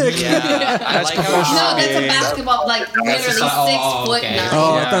player dick. Yeah. That's No, that's a basketball, like literally 6 foot 9.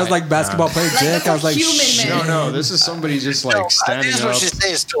 Oh, I thought it was like basketball player Like, dick. that's I was like, human man. No, this is somebody just like standing up. What she's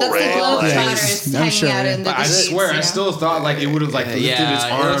saying is still That's the Ray. Globetrotters I'm hanging sure. out in the I sheets, swear, you know? I still thought like it would have like lifted its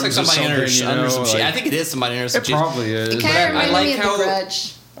it arms looks like somebody or under something. some shit. I Like, think it is somebody under some it shit. probably is. It kind of I reminded like me of how- The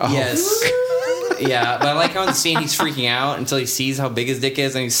Grudge. Yes. Yeah, but I like how in the scene he's freaking out until he sees how big his dick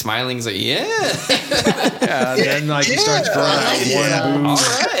is and he's smiling. He's like, yeah. Yeah, then like he starts growing out one All boob.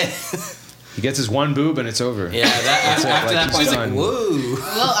 right. He gets his one boob and it's over. Yeah, after like, that he's point, he's like, done. whoa.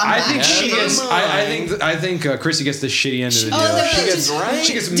 Well, I think she Yeah. gets. I think Chrissy gets the shitty end of the deal. the She gets bitch, right?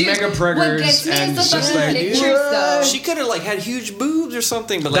 She gets Dude, mega what preggers gets me and is the just fucking like. pictures, though. She could have like had huge boobs or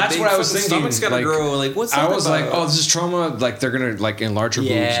something, but like That's what I was fucking thinking. Stomach's gotta Like, grow. Like what's I that was about? like, oh, this is trauma. Like they're gonna like enlarge her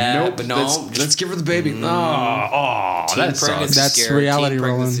Yeah, boobs. Nope, but no, let's give her the baby. Oh, Teen that pregnancy sucks. That's scare, reality, teen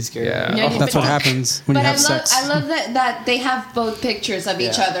pregnancy Roland. scare. Yeah. No, That's what happens when you But have sex. I love that they have both pictures of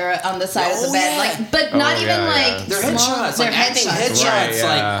each other on the side of the bed, like, but not even like They're small. headshots, They're like acting headshots. Right,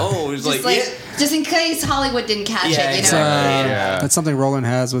 yeah. Like, oh, it's Just like, just in case Hollywood didn't catch it, you know. exactly. That's something Roland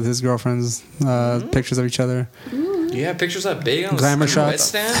has with his girlfriends. Pictures of each other. You have pictures that big on glamour the shots.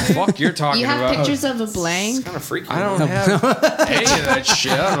 stand? Fuck, you're talking about. You have pictures of a blank? It's kind of freaky. I don't have any of that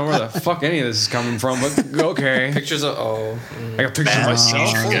shit. I don't know where the fuck any of this is coming from, but okay. Pictures of I got pictures of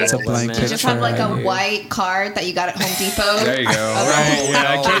myself. It's a blank You picture. just have like a white card that you got at Home Depot. There you go. Right.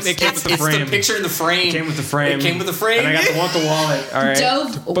 Yeah, it came with the frame. It's the picture in the frame. It came with the frame. It came with the frame. And I got the one with the wallet. All right.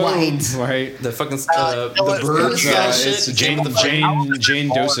 Dove Boom. white. Right. The fucking the bird It's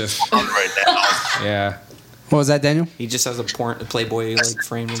Jane Joseph. Right now. Yeah. What was that, Daniel? He just has a Playboy like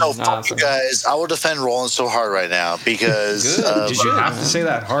frame. So fuck you guys. I will defend Roland so hard right now because Did you have to say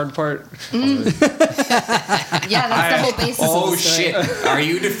that hard part? Yeah, that's the whole basis of Oh the story. shit! Are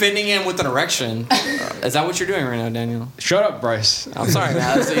you defending him with an erection? Is that what you're doing right now, Daniel? Shut up, Bryce. I'm sorry,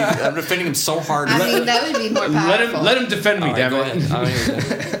 man. I'm defending him so hard. I mean, that would be more powerful. Let him defend me, All right, damn go it.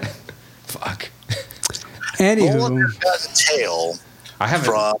 ahead. Fuck. Roland Anywho, got a tail I haven't.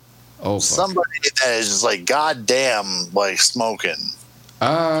 from Oh, fuck. somebody that is just like goddamn like smoking.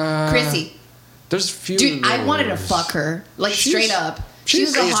 Chrissy. There's a few. Dude, I of wanted to those. fuck her. Like, She's- straight up. She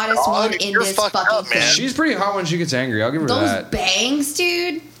was the she's hottest dog. one in You're this fucked fucking up, man. thing. She's pretty hot when she gets angry. I'll give her Those that. bangs,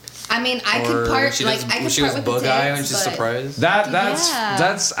 dude. I mean, I could part, she like, does- I could she part was with the bug eye and tits, she's but surprised.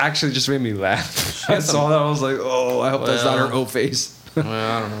 That's Yeah. actually just made me laugh. I saw that. I was like, oh, I hope that's not her O face. Well,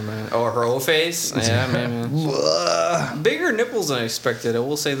 I don't know, man. Oh, her whole face? Yeah, man. Bigger nipples than I expected. I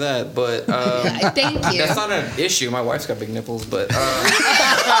will say that, but Thank you. that's not an issue. My wife's got big nipples, but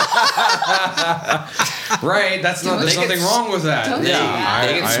Right. That's not. There's They get- nothing wrong with that. Don't Yeah. do that.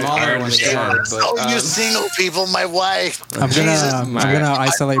 They get smaller when they understand. get hard, but Oh, you single people, my wife. I'm gonna Mike.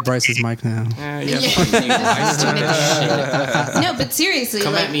 isolate Bryce's mic now. No, but seriously,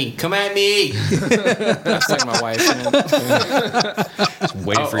 come like, at me. Come at me. That's like my wife, man. Just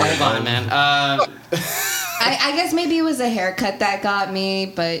wait for you. Hold on, man. I guess maybe it was a haircut that got me,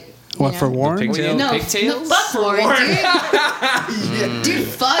 but. What, for Warren? pigtail? No, Pigtails? fuck Warren, dude. Dude,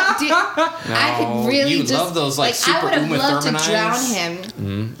 fuck, dude. I could really you just love those, like, I super would have Uma loved to Thurman drown eyes. him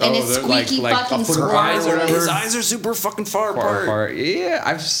in Oh, his they're squeaky like fucking a foot squirrel. eyes or whatever. His eyes are super fucking far Far apart. apart. Yeah,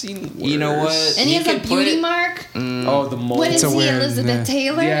 I've seen. You know what? worse. And he has a could beauty put- mark. Oh, the mole. What is a he, weird- Elizabeth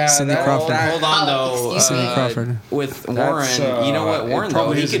Taylor? Yeah, Cindy that- Crawford. Hold on, Oh, though. excuse me. Crawford. With Warren, That's, you know what? it Warren, though,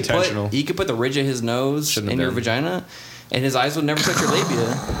 probably he is could intentional. put the ridge of his nose Shouldn't in have your been. vagina, and his eyes would never touch your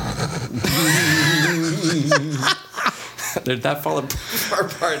labia. They're that far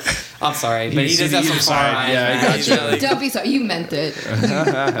apart. I'm sorry, but he does have some far eyes. Yeah, I man. got He's you. really- Don't be sorry. You meant it.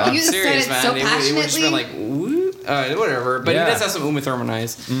 I'm You just serious, said it man. so It would just passionately. been like, woo. Whatever. But Yeah. he does have some Uma Thurman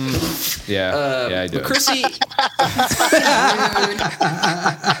eyes. Yeah, yeah, I do. But Chrissy.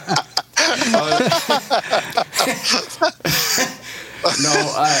 No,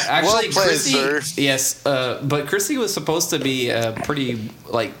 actually, Well played, Chrissy. sir. Yes, but Chrissy was supposed to be a pretty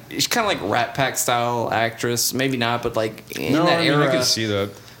like she's kind of like Rat Pack style actress. Maybe not, but like in No, that I mean, era. I could see that.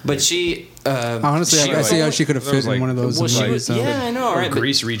 But she. Honestly, I see how she could have that was fit in like- one of those Well, she movies. was. Yeah, I know, Or right?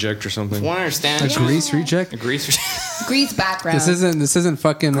 grease reject or something. But, I understand. A grease reject. A grease. Grease background. This isn't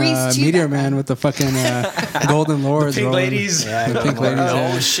fucking Grease too, Meteor Batman. Man with the fucking Golden Lords. Pink rolling. ladies. The pink ladies. Oh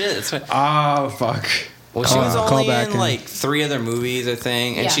yeah. shit! That's right. Oh fuck. Well, she was only callback, in yeah. like 3 other movies, I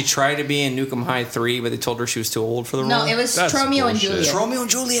think, and Yeah. she tried to be in Nuke'em High 3, but they told her she was too old for the role. No, it was That's Romeo and bullshit. Juliet. Romeo and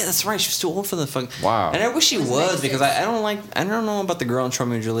Juliet. That's right. She was too old for the fuck. Wow. And I wish she was 96. because I don't know about the girl in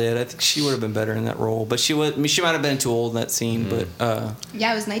Romeo and Juliet. I think she would have been better in that role, but she was. I mean, she might have been too old in that scene, but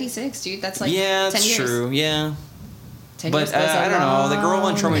Yeah, it was 96, dude. That's like yeah, 10 it's years. true. Yeah. 10 But years goes I a don't know. The girl in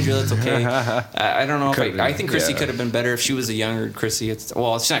long Romeo and Juliet's okay. I don't know. Could've I think been, Chrissy yeah. could have been better if she was a younger Chrissy. It's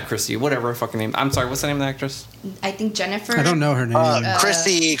not Chrissy. Whatever her fucking name. I'm sorry. What's the name of the actress? I think Jennifer. I don't know her name.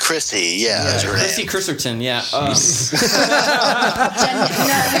 Chrissy, yeah, that's her Chrissy name. Christerton. Yeah.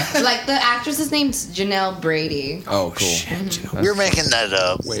 No, like the actress's name's Janelle Brady. Oh, cool. You're making that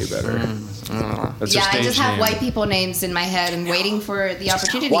up. Way better. That's Yeah, her I stage just have name. white people names in my head and waiting for the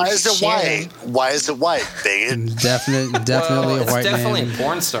opportunity Why to is it share white? them. Why is it white, bigot? Definitely Well, a white it's definitely name. a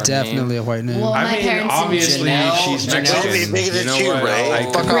porn star. Definitely name. a white name. Well, I my mean, parents obviously Janelle- she's Janelle- Mexican. Don't be bigoted You know too, what? Ray. I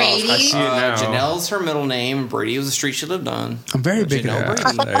Fuck off. Brady. I see it now. Janelle's her middle name. Brady was the street she lived on. I'm very big Janelle at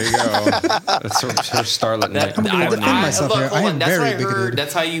Brady. There you go. That's her starlet name. I'm gonna defend myself here. I am that's very what I bigoted. heard.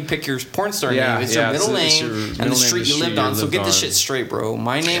 That's how you pick your porn star Yeah, name. It's yeah, your middle it's name your and middle the name, street you lived on. So get this shit straight, bro.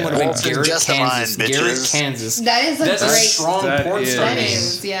 My name would have been Well, Garrett, just mine, Kansas. Garrett, bitches. Kansas. That is a That's a great. strong That porn is- star That name.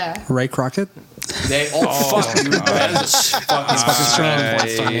 is, yeah. Ray Crockett. Fuck you. That's a fucking strong. porn star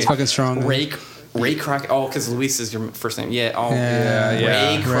name. It's fucking strong. Ray Crockett. Oh, because Luis is your first name. Yeah. Oh, Yeah,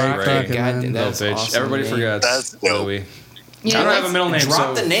 yeah. Ray Crockett. Crockett, God, man. that's Little bitch. awesome. Everybody name. forgets. That's dope. Louis. You I know don't have a what's- middle name.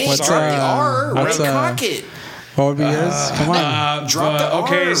 Drop so the name. What's, Drop the R. Ray what's, Crockett. What would be yours? Come on. Drop the R,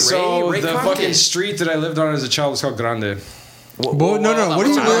 okay, so Ray the Crockett. fucking street that I lived on as a child was called Grande. No. What do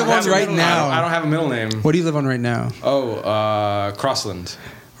you live on right now? I don't have a middle name. What do you live on right now? Oh, Crossland.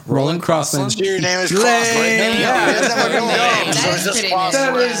 Roland Crossland. Your name is Crossland. Yeah, that's not my name. That's So it's just pretty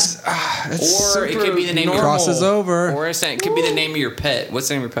Crossland. That is, Or it could be the name of your Crosses over. Or it could be the name of your pet. What's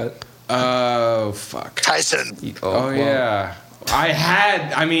the name of your pet? Oh, fuck. Tyson. Oh, well, yeah. What's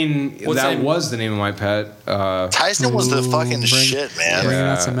that the- was the name of my pet. Tyson was the fucking shit, man. Bringing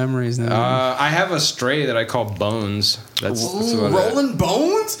out some memories now. I have a stray that I call Bones. That's about Rolling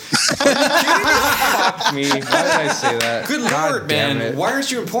Bones? Fuck me. Why did I say that? Good God lord, damn man. it. Why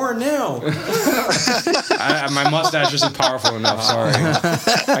aren't you in porn now? My mustache isn't powerful enough. Sorry.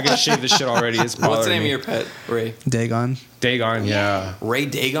 I can shave this shit already. It's bothering What's the name me. of your pet, Ray? Dagon. Dagon, yeah. Ray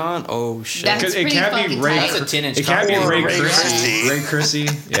Dagon? Oh, shit. That's It pretty can't be fucking Ray. tight. That's a 10-inch It can't be cock. Ray Ray Chrissy. Chrissy. Ray Chrissy,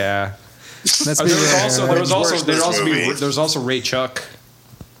 yeah. Let's There be was real. also there was also Worse there'd this also be movie. there was also Ray Chuck.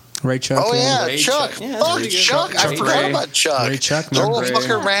 Ray Chuck. Oh yeah, Ray Chuck. Chuck. Yeah, that's Fuck pretty good. Chuck. I Chuck forgot Ray. about Chuck. Ray Chuck, The little Ray.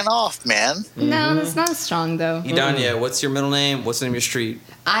 fucker ran off, man. No, that's not strong though. Idania, what's your middle name? What's the name of your street?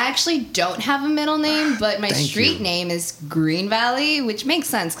 I actually don't have a middle name, but my street you. name is Green Valley, which makes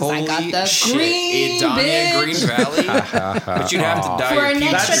sense because I got Holy the shit. green Idania bitch. Green Valley? But you'd have to dye For your an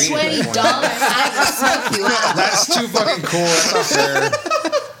pubes extra green. $20, I will smoke you out. That's too fucking cool. That's not fair.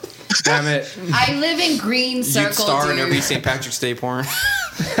 Damn it. I live in Green You'd Circle, star in dude. every St. Patrick's Day porn.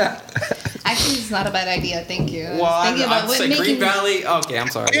 Actually, it's not a bad idea. Thank you. I was Well, thinking about I'd what say making. Green Valley. Okay, I'm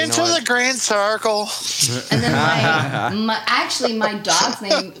sorry. You know Into what? the Grand Circle. And then my dog's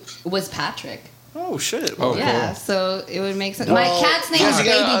name was Patrick. Oh, shit. Oh, Yeah, so it would make sense. My cat's name is you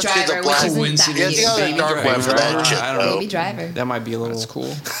gotta Baby see the Driver, which black- isn't that You have to cute. go to the dark Driver. web for that shit, I don't know. though. Baby Driver. That might be a little. That's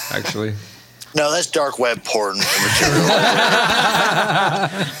cool, actually. No, that's dark web porn material.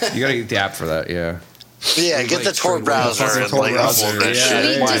 You gotta get the app for that, yeah. Yeah, get the Tor browser and Tor like browser, upload that yeah.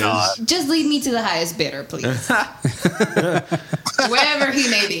 shit. We Why not? just lead me to the highest bidder, please. Wherever he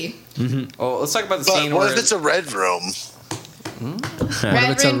may be. Oh, let's talk about the But scene what where if it's a red room?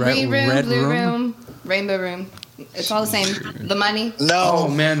 Red it's a room, red- green room, red blue room? room, rainbow room. It's all the same. The money. No. Oh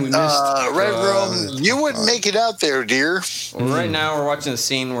man, we missed Red room. You wouldn't make it out there, dear. right now we're watching a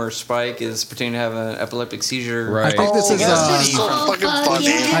scene where Spike is pretending to have an epileptic seizure. Right. I think this is that's so Oh, fucking fuck funny.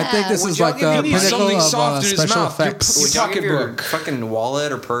 yeah. I think this Would is y'all like give the me pinnacle something of soft in his special mouth? Your effects. Would y'all give your pocketbook. fucking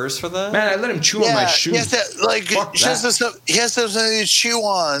wallet or purse for that? Man, I let him chew on my shoe. He has to, like, Fuck he has that. to have something to chew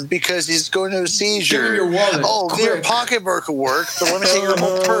on because he's going to a seizure. Give him your wallet, Oh, your quick. pocketbook will work, but let me take your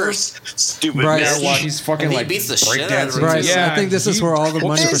whole purse. Stupid Right. bitch. Yeah, while he's fucking And he like beats the shit breakdancing. out of her, Right, too. I think this is where all the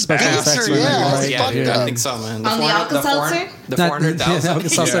money for It's special bastard, effects went. yeah. Right? Yeah, dude, I Yeah. think so, man. On the Alka-Seltzer? The Not- 400,000. yeah,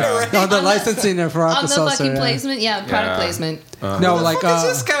 Alka-Seltzer. Yeah. On the licensing there for On the Alka-Seltzer. fucking yeah. placement? Yeah, product Yeah. placement. No, What like the fuck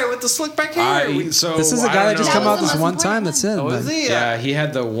is this guy with the slick back hair? this is a I guy that don't just know. come That out was this the one most time. important That's it. Oh, is man. he? Yeah, he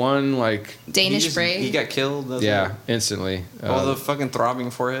had the one like Danish braid. He got killed. That's yeah, instantly. Oh, the fucking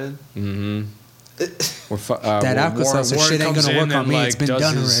throbbing forehead. that Alka-Seltzer shit ain't gonna work on me. It's been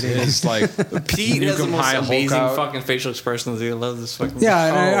done already. It's like Pete has the Nuke'em most high Hulk amazing out. fucking facial expressions. I love this fucking.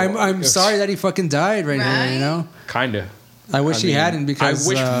 Yeah, and Oh, I'm it's- sorry that he fucking died right now. Right? You know, kinda. I wish he hadn't because I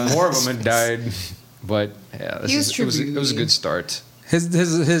wish more of them had died. But yeah, He was it was a good start. his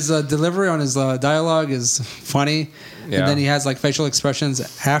delivery on his dialogue is funny, Yeah. and then he has like facial expressions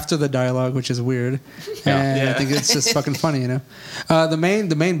after the dialogue, which is weird. And I think it's just fucking funny. You know, the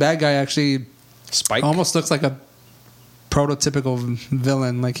main bad guy actually Spike almost looks like a prototypical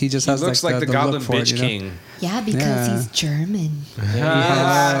villain. Like he just has looks like the look Goblin for it, Bitch you know? King. Yeah, because Yeah. he's German.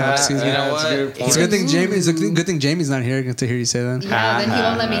 Excuse me. You know that's what? a good point. It's a good thing Jamie. It's a good thing Jamie's not here to hear you say that. Yeah, then he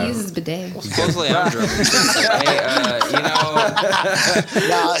won't let me use his bidet. Supposedly I'm German. Hey, you know,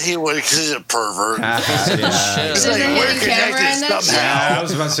 Nah, he would because he's a pervert. shit. He's There's a like, hidden we're camera in connected that somehow. Yeah, I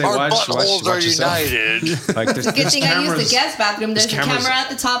was about to say, Our watch buttholes are yourself. united. Like there's Good thing I used the cameras guest bathroom. There's a cameras camera at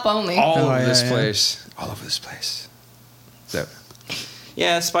the top only. all Oh, over yeah, this yeah. place. All over this place. So,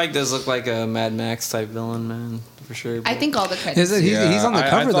 Yeah, Spike does look like a Mad Max type villain, man, for sure. I think all the credits. Is it, he's on the I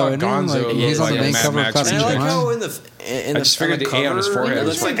cover though, thought isn't he? Gonzo Like, looked he's on like the a main Mad cover of Max Classic And I like Crime. how I just figured on the A on his forehead it was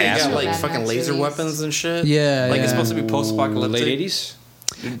looks like like they got asshole. like Mad fucking Max laser movies. weapons and shit. Yeah, like yeah. it's supposed to be post-apocalyptic. Late 80s?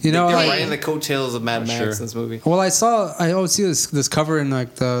 You know, They're Hey. riding the coattails of Mad Max Sure. in this movie. well, I always see this cover in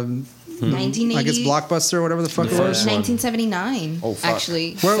like the 1980. I guess Blockbuster or whatever the fuck it Yeah. was. 1979. Oh, fuck.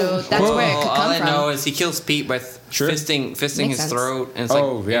 Actually, Where- so that's where- where it could all come I know from. is he kills Pete by Sure. fisting Makes his sense. throat, and it's like,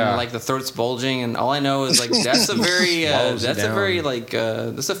 Oh, yeah. and like the throat's bulging, and all I know is like that's a very Swallows it that's a down. very like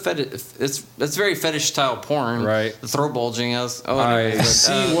that's a fetish. That's very fetish style porn, Right. The throat bulging us. Oh, I anyway, but,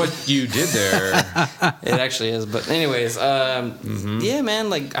 see what you did there. it actually is. But anyways, yeah, man,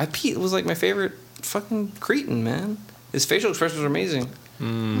 like Pete was like my favorite fucking Cretan, man. His facial expressions are amazing.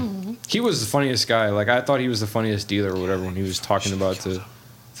 He was the funniest guy. Like, I thought he was the funniest dealer or whatever when he was talking about the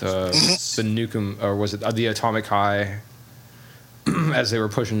Nuke'em, or was it the Atomic High, as they were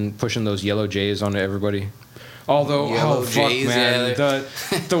pushing those yellow J's onto everybody. Although, fuck, man. Yeah,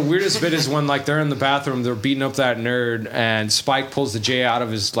 the weirdest bit is when, like, they're in the bathroom, they're beating up that nerd, and Spike pulls the J out of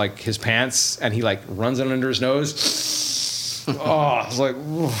his pants, and he, like, runs it under his nose. I was like,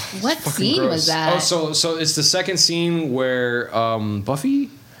 what scene was that? Oh, so it's the second scene where Buffy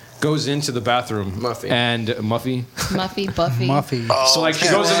goes into the bathroom. Buffy. So like she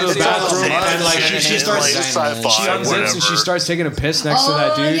goes into the bathroom and like she starts she unzips and she starts taking a piss next to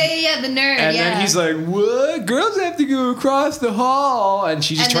that dude. The nerd. And then he's like, "What? Girls have to go across the hall." And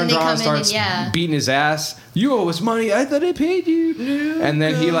she just turns around and starts beating his ass. "You owe us money. I thought I paid you." And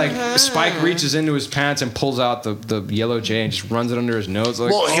then he Spike reaches into his pants and pulls out the yellow J and just runs it under his nose.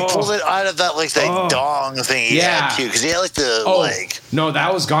 Like, he pulled it out of that dong thing he had too, because he had like the No,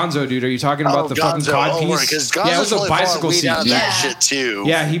 that was Gonzo, dude. Are you talking about the fucking cod piece? Yeah, it was a bicycle seat. That shit too.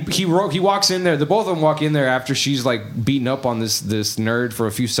 Yeah, he walks in there. The both of them walk in there after she's like beating up on this nerd for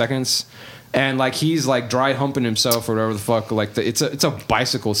a few seconds. And like he's like dry humping himself or whatever the fuck. Like it's a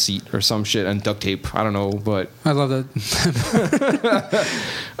bicycle seat or some shit and duct tape. I don't know, but I love that.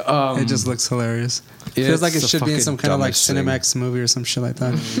 It just looks hilarious. It feels like it should be in some kind of like Cinemax movie or some shit like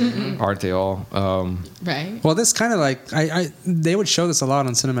that. Aren't they all? Right. Well, this kind of like they would show this a lot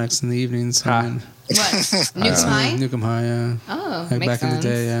on Cinemax in the evenings. What? Nuke'em High? Nuke'em High, yeah. Oh, like back in the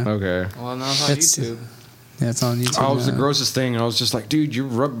day, yeah. Okay. Well, now it's on YouTube. Yeah, it's on YouTube. Oh, it was the grossest thing. I was just like, dude, you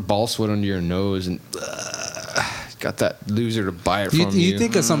rub ball sweat under your nose and got that loser to buy it from you. You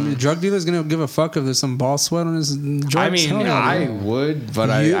think some drug dealer's gonna give a fuck if there's some ball sweat on his drugs? I mean, I would, but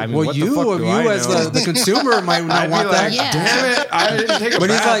I mean, what the fuck do I know? As the consumer might not want that. Damn it, I didn't take a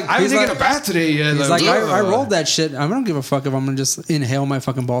bath. I haven't taken a bath today yet. He's like, I rolled that shit. I don't give a fuck if I'm gonna just inhale my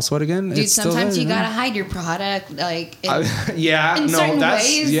fucking ball sweat again. Dude, sometimes you gotta hide your product, like in certain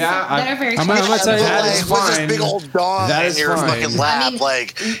ways that are very. I'm gonna tell you, that is fine. This big old dong in your fucking lap.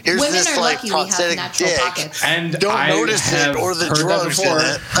 Like, here's this like prosthetic dick, and don't notice it or the drugs in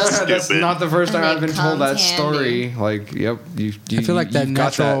it. That's not the first time I've been told that story. Like, yep, I feel like that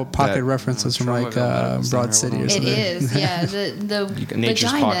natural pocket reference was from like Broad City or something. It is, yeah. The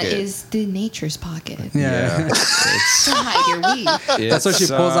vagina is the nature's pocket. Yeah. To hide your weed. That's why she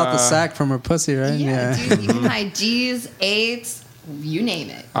pulls out the sack from her pussy, right? Yeah. Dude, you can hide G's, 8s, you name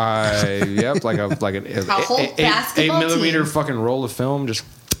it. Yep, like an 8mm fucking roll of film, just.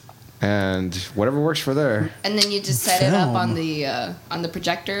 And whatever works for there. And then you just set it up on the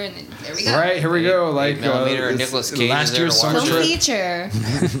projector, and then there we go. Right, here we go. Like Nicolas Cage last year's summer trip. Feature.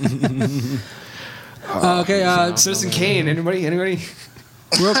 Okay, Citizen Kane. Anybody?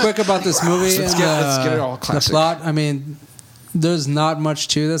 Real quick about this movie. let's get it all classic. The plot. I mean, there's not much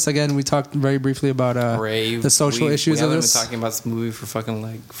to this. Again, we talked very briefly about the social issues of this. We've been talking about this movie for fucking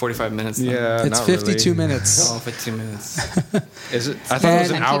like 45 minutes now. Yeah, it's 52 minutes. Oh, 52 minutes. Is it? I thought it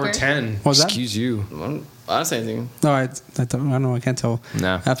was an hour 10. What was that? Excuse you. I don't say anything. No, I don't know. I can't tell.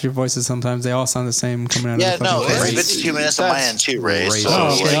 No. After your voices, sometimes they all sound the same coming out of the no, fucking it's 52 minutes on my end too, Ray. So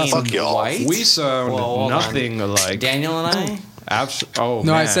fuck y'all. White? We sound nothing alike. Daniel and I? Oh,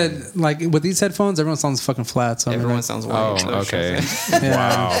 no, man. I said, like, with these headphones, everyone sounds fucking flat. So everyone sounds white. Oh, okay.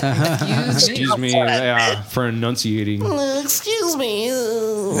 Wow. Excuse me for enunciating. Excuse me.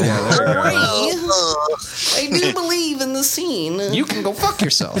 Yeah, there we go. I do believe in the scene. You can go fuck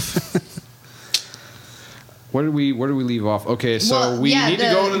yourself. Where did we leave off? Okay, so we need to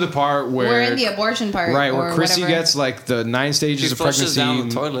go into the part where we're in the abortion part, right? Where Chrissy gets like the 9 stages of pregnancy down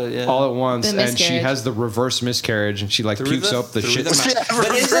the toilet, all at once, and she has the reverse miscarriage, and she like pukes up the shit. But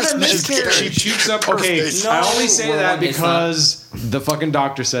is it a miscarriage? She pukes up. Okay, I only say that because the fucking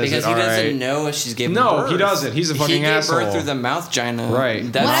doctor says because he doesn't know if she's giving birth. No, he doesn't. He's a fucking asshole. He gave birth through the mouth vagina. Right.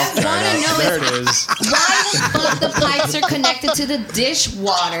 What I want to know there it is. Why the fuck the pipes are connected to the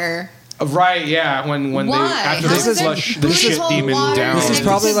dishwater? Right, yeah. When they after they flush the shit demon down. This is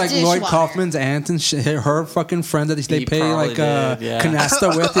probably like Lloyd Kaufman's aunt and her fucking friend that they pay like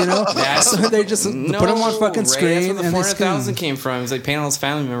canasta with, you know. So they just put him on fucking screen. That's where the 400,000 came from. It's like paying all his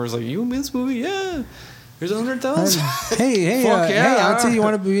family members. Like, you in this movie? Yeah. Here's 100,000. Hey, auntie, you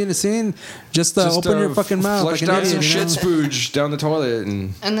want to be in the scene? Just open your fucking mouth. Flush down some shit spooge down the toilet,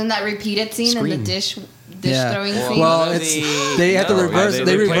 and then that repeated scene in the dish throwing scene. Well, they have to reverse.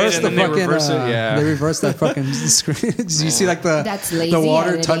 They reverse the fucking. They reverse that fucking screen. Did you see like the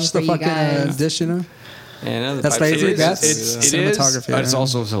water touch the fucking dish? You know. Yeah, that's lazy. That's cinematography. But it's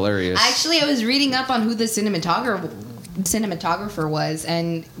also hilarious. Actually, I was reading up on who the cinematographer cinematographer was,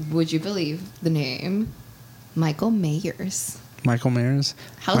 and would you believe the name? Michael Myers. Michael Myers?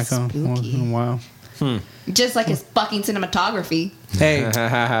 How spooky. Wow. Just like his fucking cinematography. Hey,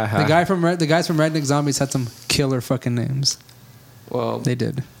 the guys from Redneck Zombies had some killer fucking names. Well, they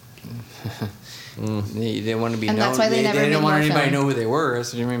did. They didn't want to be and known. That's why they never didn't want anybody to film. know who they were.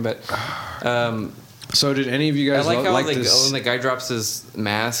 That's what you mean. But so did any of you guys I like how like this? when the guy drops his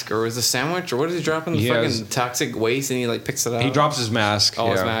mask, or is it a sandwich, or what is he dropping? The fucking toxic waste, and he like picks it up. He drops his mask.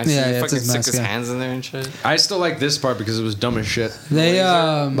 Oh, his mask. Yeah, he it's fucking his stick mask, his yeah. hands in there and shit. I still like this part because it was dumb as shit. They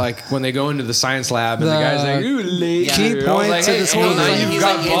like when they go into the science lab and the guy's like, "Ooh, laser." Key point like, to hey, this cool, whole now thing. you've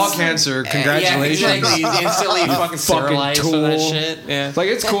got ball cancer. Congratulations. Yeah, exactly. He's instantly fucking sterilized for that shit. Yeah. Like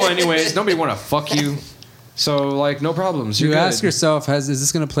it's cool anyways. Nobody want to fuck you. So like no problems. You You're ask good. yourself, is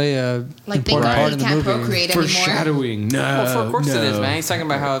this going to play a Like, thank important God part he in the can't movie? procreate anymore. Foreshadowing. No. Well, of course no. it is, man. He's talking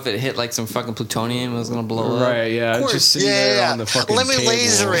about how if it hit like some fucking plutonium, it was gonna blow up. Right, yeah. Of course. Just sitting there on the fucking Let me table.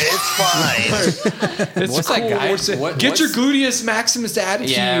 laser it. It's fine. It's What's cool. that guy? What's it- What- Get your what's- gluteus maximus out of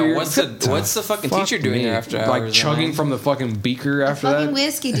Yeah. here. What's the fucking Fuck teacher doing me. there after Like hours? chugging man? from the fucking beaker after Fucking that?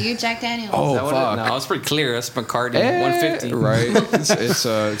 whiskey, dude. Jack Daniels. Oh, Is that what fuck. No, it's pretty clear. That's Bacardi, 150. Right.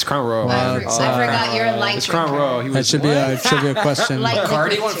 It's Crown Royal. I forgot you're a light It's Crown drinker. Royal. He That was should be a trivia question. Like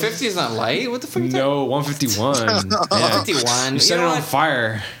Bacardi liquid 150 is not light. What the fuck? Is no 151. Yeah. 151. You set it on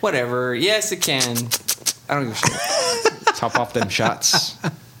fire. Whatever. Yes, it can. I don't give a shit. Top off them shots.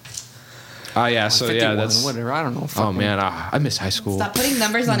 Yeah. So yeah, 151, that's whatever. I don't know. Oh Fucking- man, I miss high school. Stop putting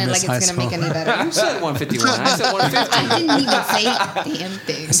numbers on it like miss it's high gonna make school. any better. You said 151. I said 150. I didn't even say a damn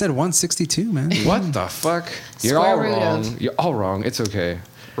thing. I said 162, man. What the fuck? You're Square all root wrong. of- You're all wrong. It's okay.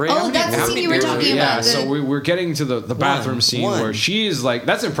 Ray, Oh, how many- that's the how scene many you were beers talking are about. Yeah, so we're getting to the bathroom scene One. where she's like,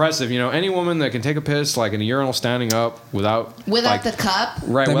 that's impressive. You know, any woman that can take a piss like in a urinal standing up without Without like, the cup.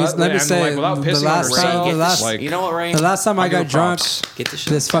 right, Let me- without, let me and, say, like, without the pissing last on time- herself. the last- like, You know what, Ray? The last time I give her got drunk, props. Get the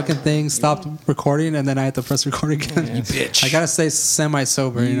shit. this fucking thing stopped recording, and then I had to press record again. You bitch. I gotta stay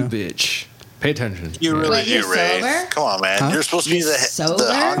semi-sober, you You know. bitch. Pay attention. You really Wait, do, you're Ray. sober? Come on, man. Huh? You're supposed to be the Sober?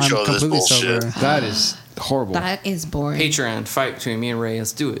 I'm honcho of this completely bullshit. sober. That is horrible. That is boring. Patreon fight between me and Ray.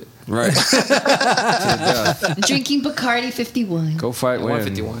 Let's do it. Right. Drinking Bacardi 51. Go fight win.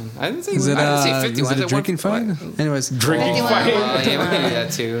 151. I didn't say. Is it, I didn't say is 51. it I a said drinking fight? 151. Anyways, Drinking 51. fight. Yeah, we can do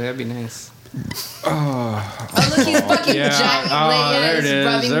that too. That'd be nice. Oh, look, he's fucking Yeah. There it he's is.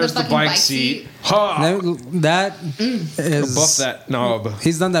 rubbing There's the the fucking bike seat. Ha! that is Buff that knob.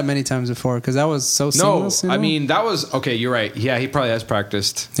 He's done that many times before because that was so No, seamless. You know? I mean that was okay. You're right. Yeah, he probably has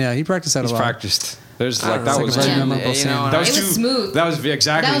practiced. yeah, he practiced that He's a lot. practiced. There's I like don't that know, was it's like too. a memorable Yeah, scene. you know, That was It too was smooth. That was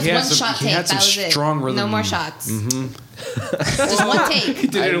exactly. That was he had one some, shot he take. had some That was it. strong rhythm. No more shots. Just one take. He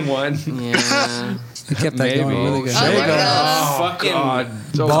did it in one. Yeah. He kept that Maybe. going really good. Oh There you my go. God. Fucking God,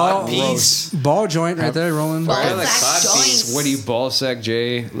 so Ball, gross. ball joint right there rolling. Ball like sack side joints. Sweaty ball sack,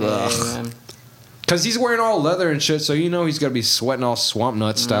 Jay. Yeah, man. Because he's wearing all leather and shit, so you know he's gonna be sweating all swamp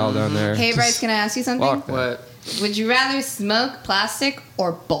nut style down there. Hey, Bryce, can I ask you something? Fuck that. What? Would you rather smoke plastic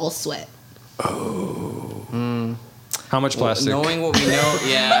or ball sweat? How much plastic? Knowing what we know,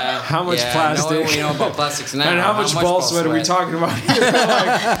 yeah. How much yeah, plastic? Knowing what we know about plastics now. and how much ball sweat are we talking about here?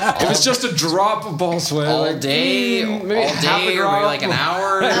 Like, if it's just a drop of ball sweat, All like, day, maybe all half a day, or drop. maybe like an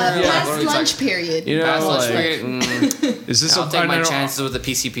hour. Yeah. What Past are we lunch talking- period. You know, Past lunch like, period. is this I'll a take my no, chances with the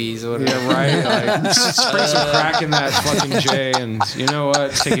PCPs or whatever. Yeah, right. Like, spray some crack in that fucking J, and you know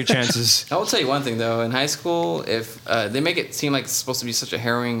what? Take your chances. I will tell you one thing though. In high school, if they make it seem like it's supposed to be such a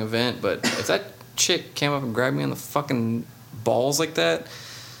harrowing event, but if that chick came up and grabbed me on the fucking balls like that,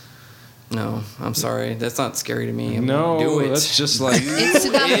 no, I'm sorry, that's not scary to me. No, do it. that's just like. It's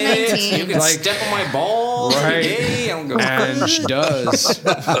 2019. You can Like- step on my balls, Right. Yay, I don't go. And she does.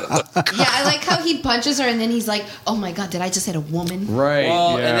 Yeah, I like how he punches her and then he's like, "Oh my god, did I just hit a woman?" Right.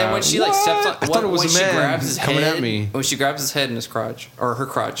 Well, yeah. and then when she like steps on, I thought it was when a she man grabs his coming head, at me. when she grabs his head in his crotch or her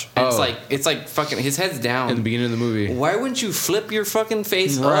crotch, and Oh. it's like fucking his head's down. in the beginning of the movie. Why wouldn't you flip your fucking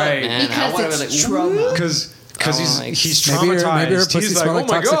face Right. up, man? Because I would've it's been like, trauma. Because Oh, he's Maybe her traumatized. pussy He's like, smell oh like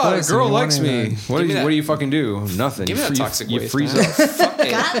my toxic god, a waste girl and you likes want me. it. What Give do me you that. fucking do? Nothing. Give me that You toxic you waste, freeze man. up. Fuck it.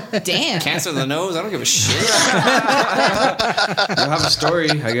 God damn. Cancer in the nose. I don't give a shit. You'll have a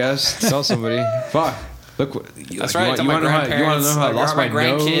story, I guess. Tell somebody. Fuck. Look, That's right. You want to know how I lost my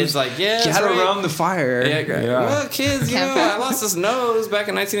grandkids. nose? Like, yeah, Get that's right. around the fire. Yeah. Well, kids, you know, I lost this nose back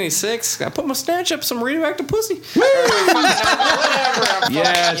in 1986. I put my snatch up some radioactive pussy. Whatever.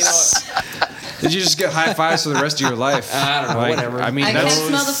 Yes. Did you just get high fives for the rest of your life? I don't know, whatever. I mean, I can't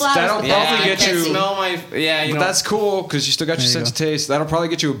smell the flowers. That'll probably get you. Smell my, but that's cool because you still got your sense of taste. That'll probably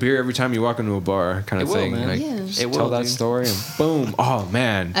get you a beer every time you walk into a bar, kind of thing. Man. It will tell that story and boom. Oh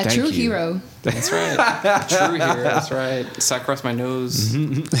man, a true hero. That's right. A true hero. That's right. Sat across my nose.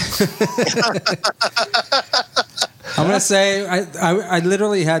 I'm gonna say I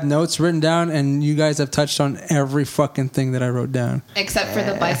literally had notes written down, and you guys have touched on every fucking thing that I wrote down, except for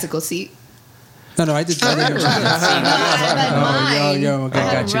the bicycle seat. No, I did. I haven't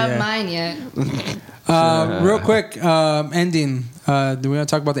rubbed mine yet. Real quick, ending. Do we want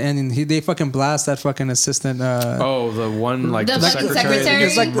to talk about the ending? They fucking blast that fucking assistant. The one the secretary.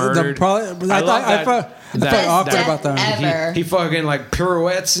 It's like murdered. I felt awkward about that. He fucking like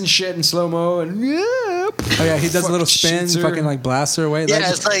pirouettes and shit in slow mo and oh yeah, he does a little spin, fucking like blasts her away. Yeah,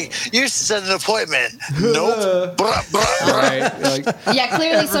 it's like you set an appointment. Nope. Right. Like, yeah,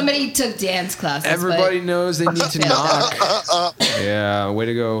 clearly somebody took dance classes. Everybody knows they need to knock. Yeah, way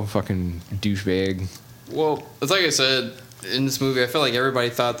to go, fucking douchebag. Well, it's like I said. In this movie, I feel like everybody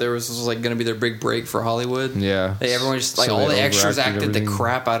thought this was like going to be their big break for Hollywood. Yeah, everyone just like all the extras acted the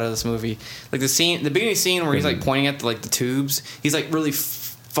crap out of this movie. Like the beginning scene where he's like pointing at the tubes. He's like really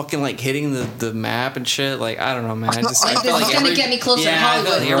fucking like hitting the map and shit. Like I don't know, man. I feel like it's gonna get me closer to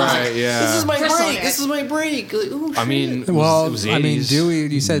Hollywood. Right? Yeah. This is my break. This is my break. Like, ooh, I mean, Dewey.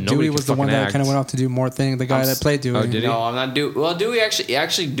 You said Dewey was the one that kind of went off to do more things. The guy that played Dewey. Oh, did he? No, I'm not Dewey. Well, Dewey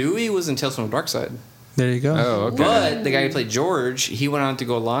actually Dewey was in Tales from the Dark Side. There you go. Oh, okay. But the guy who played George, he went on to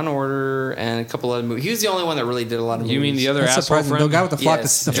go Law and Order and a couple other movies. He was the only one that really did a lot of movies. You mean the other asshole friend? The guy with the flock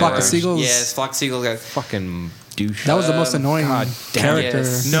of seagulls? Yes, flock of seagulls guy. Fucking douche. That was the most annoying character.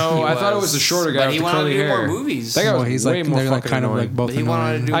 Yes, no, I thought it was the shorter guy with the curly hair. He wanted to do more movies. That guy was he's way like, more they're like kind of like both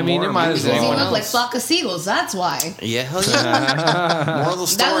annoying. I mean, it might as well. He looked like flock of seagulls. That's why. Yeah, hell yeah. Moral of the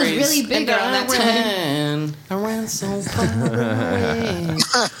story. That was really big around that time. I ran so far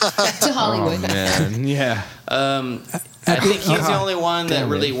to Hollywood. Oh, man, yeah. I think he's the only one that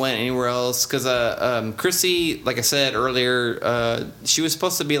really went anywhere else because Chrissy, like I said earlier, she was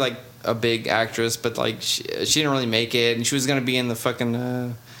supposed to be like a big actress, but like she didn't really make it, and she was gonna be in the fucking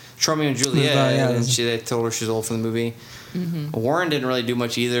Romeo and Juliet, and they told her she's old for the movie. Mm-hmm. Warren didn't really do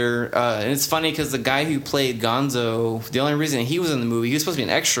much either, and it's funny because the guy who played Gonzo, the only reason he was in the movie, he was supposed to be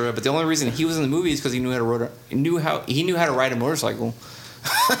an extra, but the only reason he was in the movie is because he knew how to ride a motorcycle.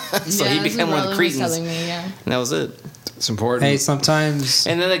 So he became one of the Cretans, and that was it. It's important. Hey, sometimes.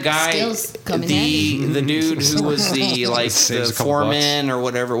 And then the guy, the dude who was the foreman or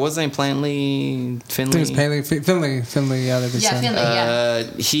whatever, what was his name? Finley. I think it's Finley. Yeah,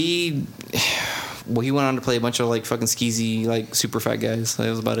 he went on to play a bunch of like fucking skeezy, like super fat guys. That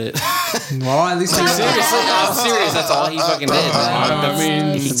was about it. Well, at least I'm serious. That's all he fucking did. I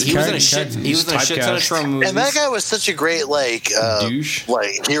mean, he was in a shit. He was in a shit ton of Trump movies. And that guy was such a great douche,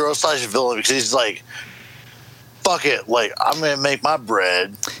 like hero / villain because he's like, fuck it, like I'm gonna make my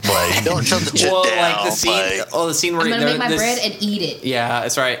bread. Like, don't shut the shit down. Like the scene where I'm gonna make my bread and eat it. Yeah,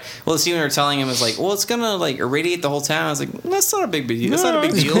 that's right. Well, the scene where they're telling him is like, well, it's gonna like irradiate the whole town. I was like, that's not a big deal. That's not a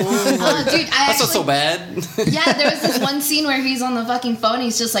big deal. Dude, that's not so bad. Yeah, there was this one scene where he's on the fucking phone.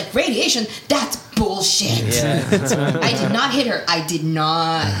 He's just like, radiation. That's bullshit. Yeah, I did not hit her. I did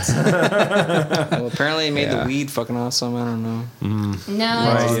not. Well, apparently it made the weed fucking awesome. I don't know. No,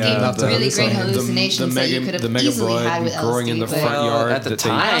 it just gave really great hallucinations that you could have easily had with growing LSD. in the front yard at the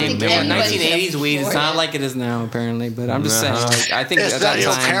time. 1980s weed. It's not like it is now, apparently. But I'm just saying. Like, I think it's at not that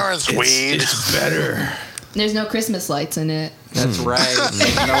your time, parents' weed. It's better. There's no Christmas lights in it. That's right.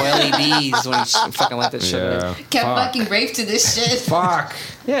 No LEDs when you fucking light that shit up. Kept fucking raped to this shit. Fuck.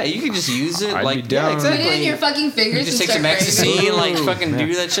 Yeah, you can just use it. Yeah, exactly. Put it in your fucking fingers. You just take some ecstasy and like fucking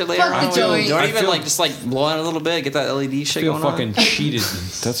do that shit later on. Don't even like just like blow on a little bit. Get that LED shit going on. I feel fucking cheated.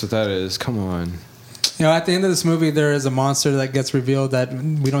 That's what that is. Come on. You know, at the end of this movie, there is a monster that gets revealed that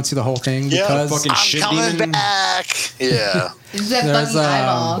we don't see the whole thing because fucking shit demon. Back. Yeah. There's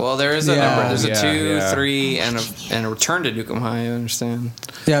well, there is a number. There's a 2, 3, and a return to Nuke'em High. I understand.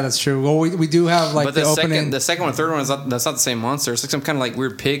 Yeah, that's true. Well, we do have like but the opening. The second one and third one that's not the same monster. It's like some kind of like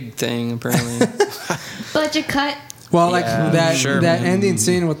weird pig thing apparently. Budget cut. Well, like that ending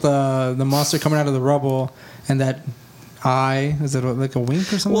scene with the monster coming out of the rubble and that. Is it like a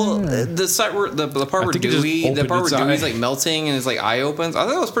wink or something? Well, the part where Dewey's like melting and his like eye opens. I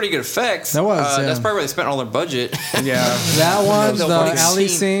thought that was pretty good effects. That was. That's probably where they spent all their budget. Yeah, that one, the alley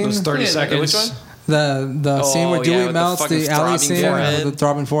scene. Those 30 seconds. Which one? The scene where Dewey melts, the alley scene with the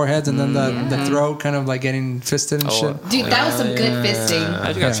throbbing foreheads, and then the throat kind of like getting fisted and shit. Dude, that was some good fisting.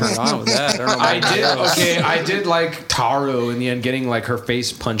 I just got turned on with that. I did like Taro in the end getting like her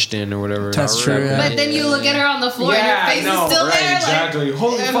face punched in or whatever. That's true. Yeah. But then you look at her on the floor and her face is still there. Exactly. Like,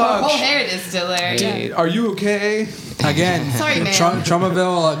 holy fuck. Her whole hair is still there. Dude, are you okay? Again, sorry, man.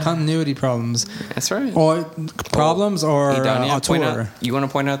 Traumaville continuity problems. That's right. Or problems or auteur. You want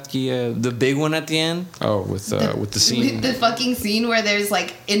to point out the big one at the end? Oh, with the scene. The fucking scene where there's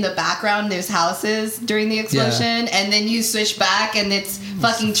like in the background there's houses during the explosion, and then you switch back and it's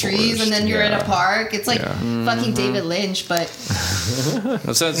fucking trees, and then you're in a park. It's like fucking David Lynch, but so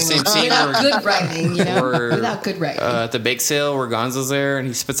it's the same scene without good writing, you know, without good writing. At the bake sale where Gonzo's there and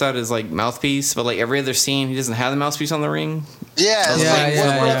he spits out his like mouthpiece, but like every other scene he doesn't have the mouthpiece on the ring. Yeah, he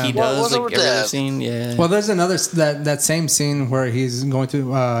does like every other scene. Yeah. Well, there's another that same scene where he's going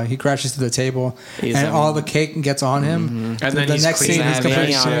to he crashes to the table and all the cake gets on him, and then the next scene is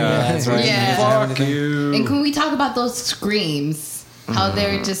completely Fuck you. And can we talk about those screams? How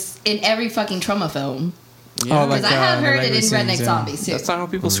they're just in every fucking trauma film. Yeah. Because I have heard it in Redneck Zombies too. That's not how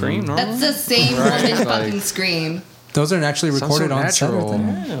people scream. Normally. That's the same woman fucking scream. Those are actually recorded on set.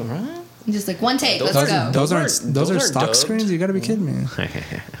 Yeah, right. Just like one take. Let's go. Those are stock dubbed screens. You got to be kidding me.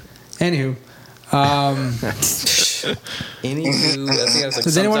 Anywho.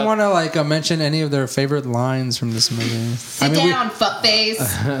 Does anyone want to like mention any of their favorite lines from this movie? Sit down, fuckface.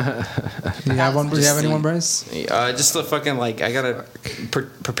 Do you have anyone, Bryce? Just the fucking like I gotta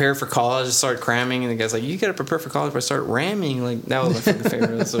prepare for college. Start cramming, and the guy's like, "You gotta prepare for college, but start ramming." Like that was my fucking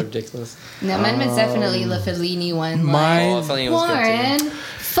favorite. It was so ridiculous. No, mine was definitely the Fellini one. Mine, Warren.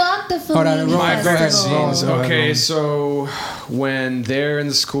 Fuck the Fellini. My favorite scenes. Okay, so when they're in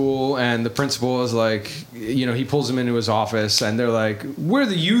the school and the principal is like, you know, he pulls them into his office and they're like, "We're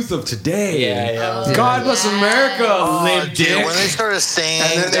the youth of today. God bless America, limp dick." When they started singing,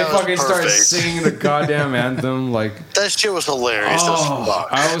 and then they fucking started singing the goddamn anthem, like that shit was hilarious.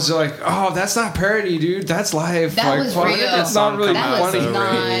 I was like, "Oh, that's not parody, dude. That's life." That was real. It's not really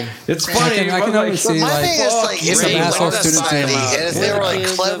funny. It's funny. I can only see my like, thing is like if some asshole students saying, and if they were like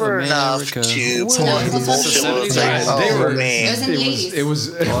clever enough to pull in bullshit, it was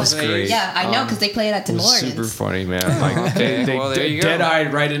great. Yeah, I know because they play it at Tim Hortons. Super funny, man. Like they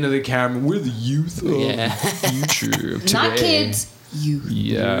dead-eyed right into the camera. We're the youth of the future of today. Not kids. Youth.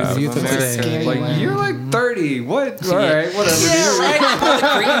 Yeah. Youth of today. Like you're like 30. What? All right, whatever. Yeah, right. The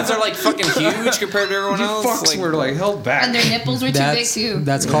Koreans are like fucking huge compared to everyone else. Fucks like, were like held back, and their nipples were too big too.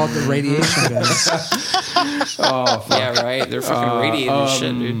 That's called the radiation, guys. Oh, fuck. Yeah, right. They're fucking radiated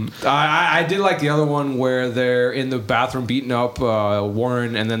shit, dude. I did like the other one where they're in the bathroom beating up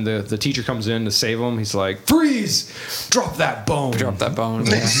Warren, and then the teacher comes in to save him. He's like, "Freeze! Drop that bone. Drop that bone."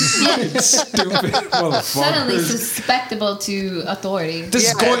 Yeah. Stupid motherfucker. Suddenly suspectable to authority. This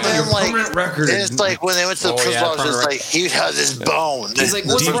is going on your permanent record. And it's like when they went to the principal office, it's like, "He has his bone." He's like,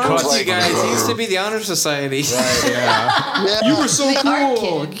 "What's wrong with you guys? He used to be the honor society." Right, yeah. You were so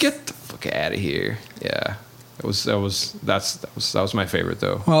cool. Kids. Get the fuck out of here. Yeah. That was my favorite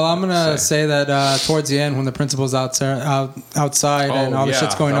though. Well, I'm gonna say that towards the end when the principal's outside and all the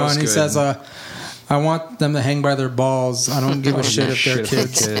shit's going on, he says, "I want them to hang by their balls. I don't give a shit if they're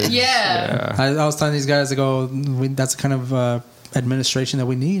kids." Yeah. I was telling these guys to go. That's the kind of administration that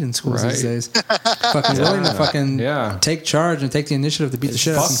we need in schools these days. Fucking willing to fucking take charge and take the initiative to beat the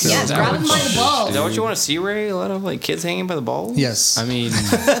shit out of some kids. Yeah, grab them by the balls. Is that what you want to see, Ray? A lot of like kids hanging by the balls? Yes. I mean,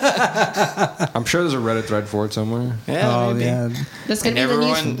 I'm sure there's a Reddit thread for it somewhere. Yeah, maybe. Yeah. That's gonna be the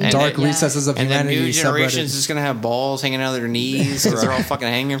new dark recesses of humanity. And the new generation's just gonna have balls hanging out of their knees because they're all fucking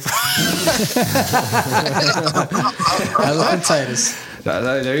hanging from. Elephantitis.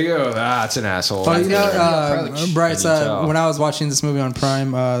 There you go. That's an asshole. Oh, you know, Bryce, when I was watching this movie on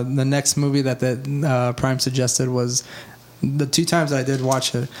Prime, the next movie that Prime suggested was the 2 times I did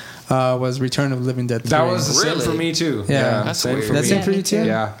watch it was Return of the Living Dead 3. That was the same for me too. Yeah, that's same weird. for me. That's same for you too.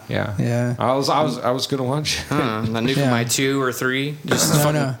 Yeah. I was gonna watch. Not Nuke'em 2 or 3. Just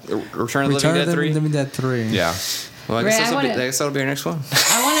Return of the Living Dead 3. Yeah. Well, I guess that'll be our next one.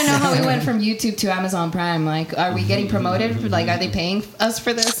 I want to know how we went from YouTube to Amazon Prime. Like, are we getting promoted? Like, are they paying us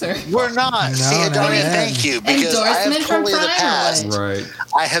for this? Or we're not. Thank you. Because endorsement from Prime. In the past, right.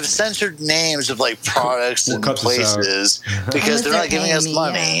 I have censored names of like products and places because they're not giving us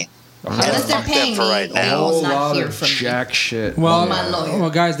money. Unless they're paying me, right now. I will not hear from jack shit. Well,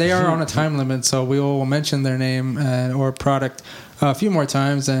 guys, they are on a time limit, so we will mention their name or product a few more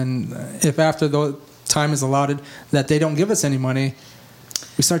times, and if after the time is allotted that they don't give us any money,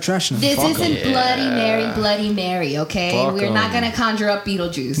 we start trashing them. This isn't Bloody Mary, okay? Fuck We're not 'em. gonna conjure up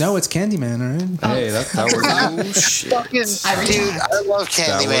Beetlejuice. No, it's Candyman, all right? Hey, that works. Dude, I love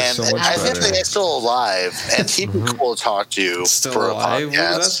Candyman. so much I think better. they're still alive, and he'd be cool to talk to Still for alive? a What is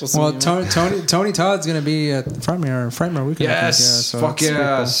that podcast. supposed to Well, mean? Tony Todd's gonna be at Frightmare Weekend. I think, Yes, so fuck it's pretty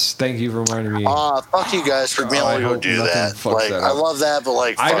cool. yes. Thank you for reminding me. Fuck you guys for being Oh, I able to hope do nothing that. fucks Like, that I up. love that, but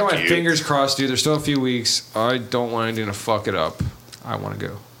like, I got fuck my you. fingers crossed, dude. There's still a few weeks. I don't want anything to fuck it up. I want to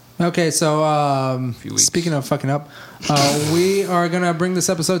go. Okay, so Few weeks. speaking of fucking up, we are gonna bring this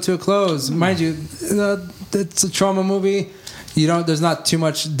episode to a close. Mind you, it's a trauma movie. There's not too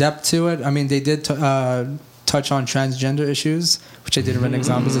much depth to it. I mean, they did touch on transgender issues, which they did in Redneck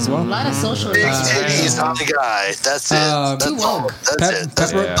Zombies as A well. lot of social Big issues. titties on the guy. That's it. That's Too all. woke. That's it.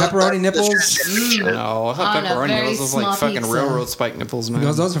 That's Yeah. Pepperoni nipples. No, I thought On a pepperoni very nipples was like small fucking pizza. railroad spike nipples, man.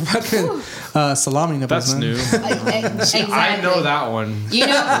 Those are fucking salami nipples. That's man. new. Exactly. I know that one. You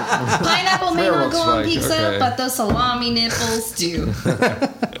know, pineapple may not Railroad go on spike, pizza, okay. but the salami nipples do.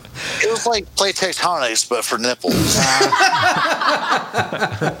 It was like play tectonics, but for nipples.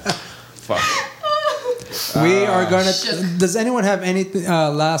 Fuck. We are gonna. Shit. Does anyone have any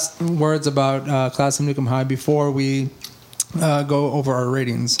last words about Class of Nuke'em High before we go over our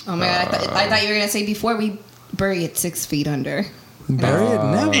ratings? Oh my god, I thought you were gonna say before we bury it 6 feet under. Bury it?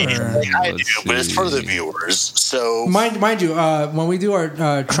 Never. I do, Let's but it's for the see. viewers. So Mind you, when we do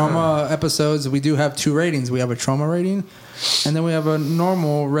our trauma episodes, we do have 2 ratings. We have a trauma rating, and then we have a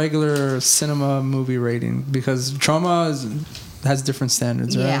normal, regular cinema movie rating because trauma has different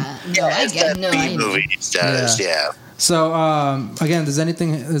standards, right? Yeah, no, I it's get that no. B I know. movie status. Yeah. So again, does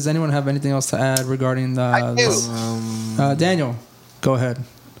anyone have anything else to add regarding I do. Daniel? Go ahead.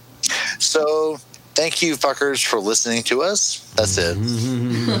 So thank you, fuckers, for listening to us. That's it.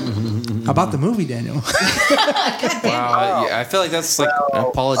 About the movie, Daniel. Wow, yeah, I feel like that's like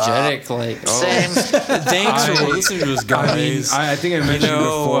apologetic. Like, Same. thanks for listening to us, guys. I think I mentioned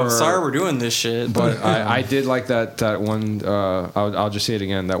before. I'm sorry we're doing this shit, But I did like that one. I'll just say it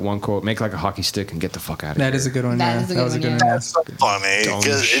again. That one quote: "Make like a hockey stick and get the fuck out of here." That is a good one. That yeah. is a That good was a one, good yeah. one. That's so funny Dumb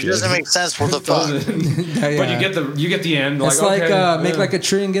because it shit. doesn't make sense. What the fuck? Yeah, yeah. But you get the end. It's like, like okay, make like a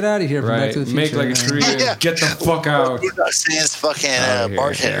tree and get out of here. From Back right. to the Future. Make like a yeah. tree and Yeah. get the fuck out. Sans fucking Outta here,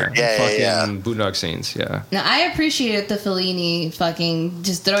 bartender. Yeah, fucking yeah. Boondock Saints. Yeah. Now I appreciated the Fellini fucking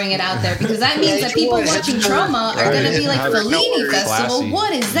just throwing it out there because that means Yeah, that people you would. watching Trauma are gonna be like Have it Fellini Festival. classy.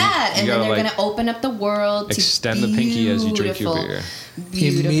 What is that? And You then gotta, they're like, gonna open up the world. To Extend the pinky as you drink your beer.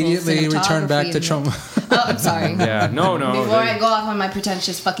 Beautiful Immediately return back to cinematography. trauma. Oh, I'm sorry. Yeah. No. Before I go off on my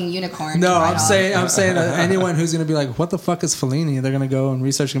pretentious fucking unicorn. No, right I'm off. saying that anyone who's gonna be like, "What the fuck is Fellini?" They're gonna go and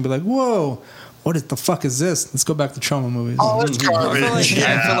research and be like, "Whoa, the fuck is this?" Let's go back to trauma movies. Oh, it's garbage.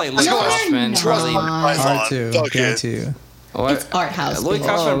 I feel like Lloyd No, Kaufman they're probably. not. Art too. Fuck it. Guarantee you. It's art house. Lloyd bitch.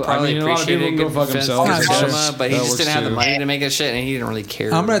 Kaufman Oh, probably I mean, a lot of appreciated people good go fuck defense themselves, for I guess. cinema, but he That just works didn't have the too. money to make that shit, and he didn't really care.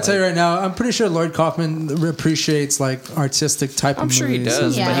 I'm gonna Like, tell you right now. I'm pretty sure Lloyd Kaufman appreciates like artistic type I'm of sure he movies.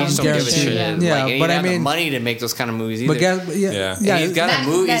 does, Yeah. but he just don't give a Guarantee. shit. Yeah. Like, Yeah, and he but didn't I have the mean- money to make those kind of movies either. But yeah, Yeah. And he's got That- a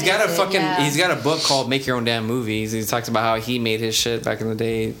movie. He's that got a is it, fucking. yeah. He's got a book called "Make Your Own Damn Movies." He talks about how he made his shit back in the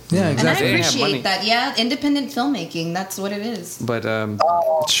day. Yeah, And I exactly. They didn't have money. appreciate that. Yeah, independent filmmaking. That's what it is. But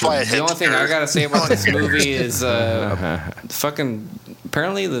Quiet the only thing I hipster. gotta say about this movie is fucking.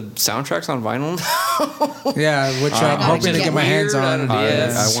 Apparently, the soundtrack's on vinyl. Yeah, which I'm God, hoping to get get my hands weird. on. Yeah, I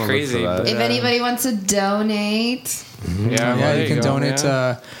it's wanna look crazy. for that. but, If anybody wants to donate, yeah, Yeah, well, you can go, donate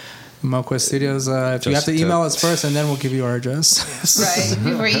yeah. to MoQuest Studios. If you have Just to to- email us first, and then we'll give you our address. right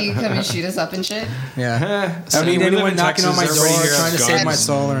before you come and shoot us up and shit. Yeah. I we mean, live anyone in knocking on my Texas, door everybody here trying to has save guns. my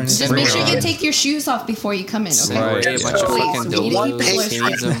soul or anything. Just make sure Bring it you on. take your shoes off before you come in. Okay. Right. A bunch of Please, fucking we need One dildos. people He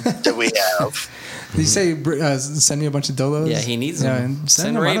needs them. that we have. Did you say send me a bunch of dolos? Yeah, he needs Yeah, them. and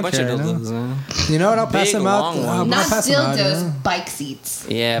Send them, I Ray a don't bunch care, of you know? dildos. Man. You know what? I'll pass Big, them out. long ones. I'll Not pass them out, dildos, yeah. bike seats.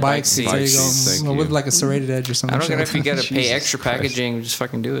 Yeah, Bike seats. There you seats, thank go. you. With like a serrated edge or something. I don't care if you got to pay Jesus extra Christ. packaging. Just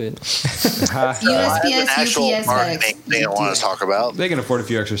fucking do it. I have an USPS, actual UPS, marketing FedEx. thing I want to talk about. They can afford a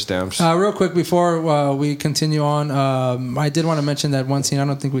few extra stamps. Real quick before we continue on, I did want to mention that one scene. I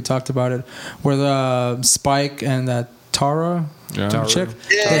don't think we talked about it, where the Spike and that Tara chick,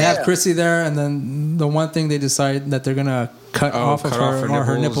 Yeah. they have Chrissy there, and then the one thing they decide that they're gonna cut off of cut her, off her or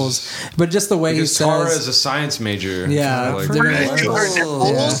her nipples. nipples. But just the way Because he Tara says, is a science major. Yeah, Like, they're gonna- Do you want to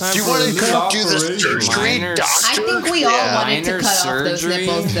do the surgery, Minor- doctor? I think we all Yeah. wanted to Minor cut off those surgery.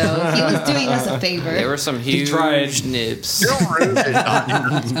 nipples, though. He was doing us a favor. There were some huge tried. nips. You're rude.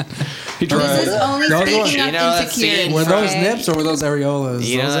 he tried. This is only Those speaking ones- of You know that insecurity. scene were those okay? nips or were those areolas?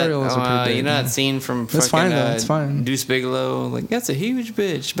 You know Those that, areolas are pretty big. you know that scene from That's fucking fine, though. It's fine. Deuce Bigelow, like like, that's a huge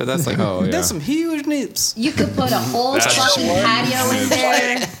bitch. But that's like, Oh, yeah. that's some huge nips. You could put a whole fucking patio in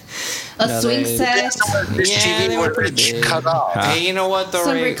there, a swing set, Yeah, they were pretty big. cut off. Hey, you know what though,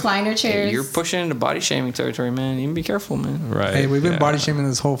 some Ray? recliner chairs. You're pushing into body shaming territory, man. You be careful, man. Right. Hey, we've been yeah. body shaming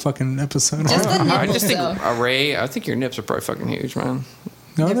this whole fucking episode. Just the I nipples, just think, though. Ray, I think your nips are probably fucking huge, man.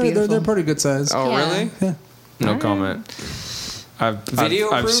 No, They're they're beautiful. pretty good size. Oh, Yeah. really? Yeah. No comment.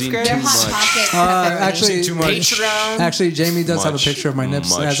 Video I've proof, seen guys? too They're hot much. pockets. have everything. Actually, Too much. Patreon. Actually, Jamie does have a Much, picture of my nips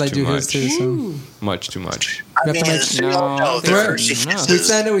much as I too do his much. too. So Much too much. I have to mean, make- so you all know they're Where- Hershey no.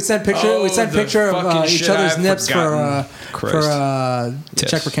 Kisses. we sent picture Oh, we sent the picture of fucking each shit, other's I've nips forgotten. to Yes.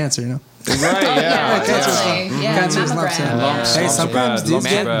 check for cancer. You know. Right, Oh, yeah, cancer's yeah, Cancer's mammogram. lumps, yeah. Lumps, Hey, lumps are sometimes bad, these lumps are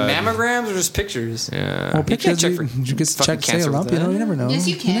get bad. Mammograms or just pictures? Yeah. Well, can't pictures check you, for you get fucking check say a cancer lump. with You know, that. you never know. Yes,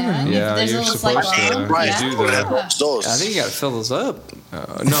 you You never can. know. Yeah, There's a you're little slight supposed to. bump. Right. Yeah. You do that. Those. I think you gotta fill those up. No.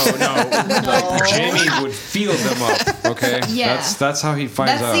 Like, Jamie would feel them up. Okay. Yeah. That's how he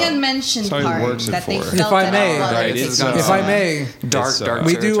finds That's out. the unmentioned That's how he part works it that they for. felt If I that may, all Right, others it's, did. If I may, Dark, It's, dark.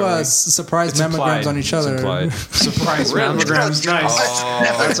 we do territory. surprise It's mammograms implied. on each It's other. implied. Surprise Really? mammograms. Nice.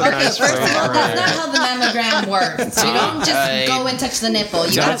 That's a Okay, nice first of phrase. all, All that's not right. how the mammogram works. You don't just go and touch the nipple.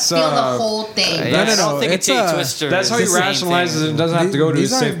 You gotta That's, feel the whole thing. Yeah, No, I don't no, think it's, a titty uh, twister. That's how is he the same rationalizes it. thing. It doesn't have to go to a these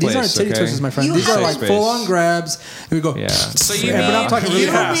safe aren't, place. These aren't titty okay? twisters, my friend. You These are have like to- full on grabs. And we go. Yeah. So you Yeah, mean, but I'm talking really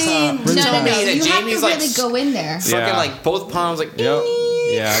you fast. mean, Really No, fast. no, that you have Jamie's to like really go in there. fucking Yeah. like both palms like Yep.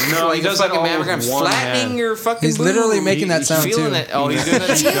 Yeah. No, like he the does fucking it all mammogram with one flattening hand. your fucking He's literally boob. making that sound feeling too. it. Oh, he's doing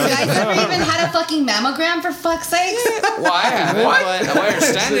that. You guys ever even had a fucking mammogram for fuck's sake? Well, I haven't, but I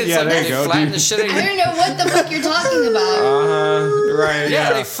understand it. It's Yeah, like there they you go, flatten dude. the shit out of I you. don't know what the fuck you're talking about. Right.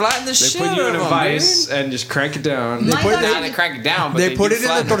 Yeah, they flatten the They shit put you out in of a them, vice dude. and just crank it down. My put- God. Nah, they crank it down, but They put do it in the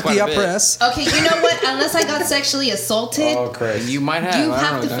flatten quite a tortilla bit. press. Okay, you know what? Unless I got sexually assaulted, Oh, Christ. You might have. you I don't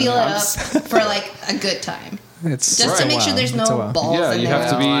have know, to feel it I'm up just- for like a good time. It's Just to a make while. sure there's It's a no while. balls Yeah, in you there.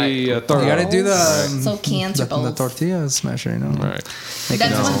 have to be thorough. You got to do the So cancer the balls. tortilla smasher, you know. Right. That's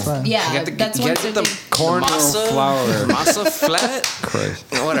No. one. Yeah, You got to that's you one got to thing. get the Corn or masa, flour? masa flat. Christ.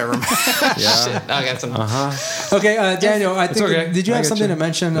 Whatever. Yeah. Shit, I got some. Okay, Daniel, I think. okay. Did you I have get something you. to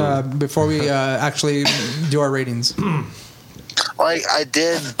mention before we actually do our ratings? Like I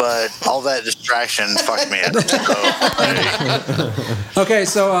did, but all that distraction fucked me up. So, Okay,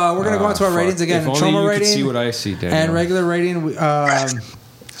 so we're gonna go on to our Fuck. ratings again. If only Trauma you could rating see what I see, Daniel. and regular rating.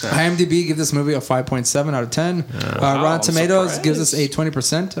 IMDb give this movie a 5.7 out of 10. Wow, Rotten I'm Tomatoes surprised. gives us a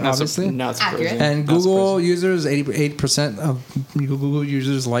 20%, obviously. Not Accurate. surprising. And Not Google users, 88% of Google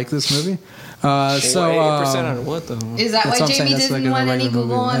users like this movie. So 80% out of what though? Is that That's why what I'm saying, Jamie that's didn't like a want any regular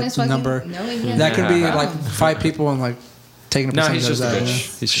Google movie. on That his fucking number- No, he didn't. that could be like 5 people and like taking a No, percentage he's just a of that.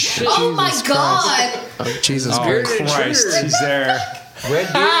 bitch. He's just a bitch. Oh my Jesus god! Jesus Oh, Christ. Christ. He's there.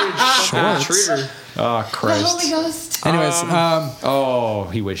 Red beard, Shorts. intruder. Oh, The Holy Christ. Ghost. Anyways, Oh,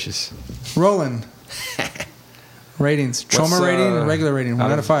 he wishes. Roland. Ratings. Trauma What's, rating and regular rating.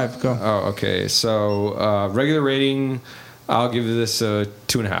 1 out of 5. Go. Oh, okay. So, regular rating, I'll give this a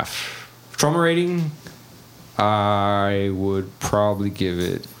 2.5. Trauma rating, I would probably give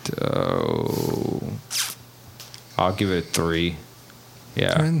it. I'll give it a 3.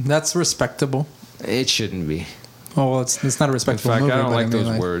 Yeah, And that's respectable. it shouldn't be. Oh, well, it's not a In respectable fact, movie. I don't but like mean,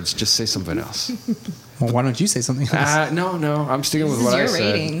 those words. Just say something else. Well, why don't you say something else? No, I'm sticking with This is what I your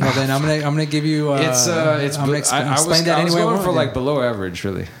said. rating. Well, then I'm gonna give you. It's I'm gonna I was explain that I was anyway I going want, for yeah. like below average,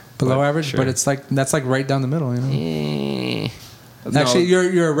 really. below But average, sure. but it's like that's like right down the middle, you know. No, Actually,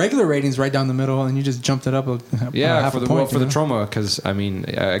 your regular rating's right down the middle, and you just jumped it up. yeah, half for a the point, for the you know? trauma, because I mean,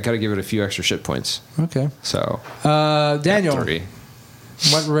 I got to give it a few extra shit points. Okay, So Daniel, 3.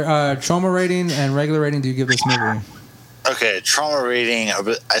 what trauma rating and regular rating do you give this movie? okay, trauma rating,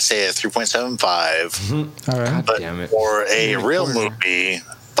 I say a 3.75. All right, But damn it. for a real movie,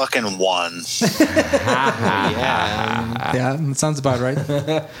 fucking 1. yeah, that sounds about right.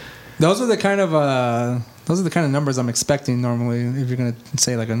 Those are the kind of numbers I'm expecting normally if you're gonna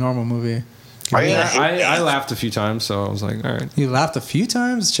say like a normal movie. Are you gonna hate I me? laughed a few times, so I was like, all right. You laughed a few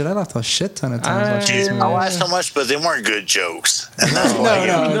times. Shit, I laughed a shit ton of times watching this I movie. laughed so much, but they weren't good jokes. And that's No, why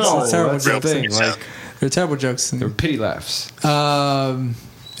no, No, it's terrible that's the jokes. thing. Like, They're terrible jokes. they were pity laughs.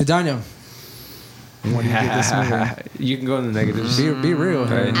 Daniel, what do you give this movie? You can go in the negatives. Be real.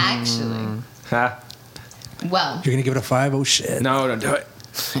 Right. You're Actually, Ha. well, gonna give it a 5? Oh shit! No, don't do it.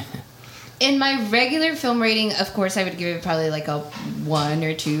 in my regular film rating, of course, I would give it probably like a 1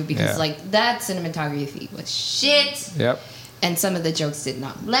 or 2 because Yeah. like that cinematography was shit, Yep. and some of the jokes did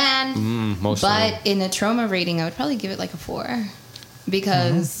not land. Most of But them. in a trauma rating, I would probably give it like a 4.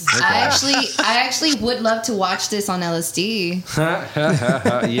 because I actually would love to watch this on LSD.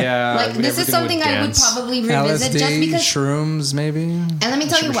 Yeah. Like this is something I would probably revisit LSD, just because shrooms, maybe. And let me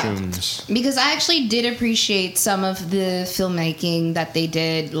tell you what, Shrooms. because I actually did appreciate some of the filmmaking that they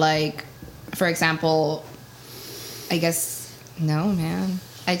did. Like, for example, I guess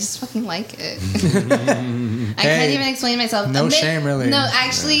I just fucking like it. I can't even explain myself. No shame, really. No,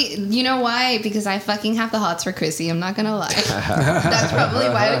 actually, you know why? Because I fucking have the hots for Chrissy. I'm not gonna lie. That's probably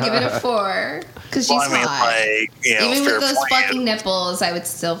why I would give it a 4. Because she's hot. Like, Even with those fucking nipples, I would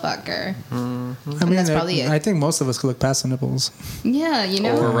still fuck her. I mean, that's probably it. I think most of us could look past the nipples. Yeah, you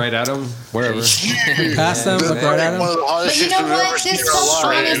know. Or right at them, wherever. Past them, look right at them. But you know what? This felt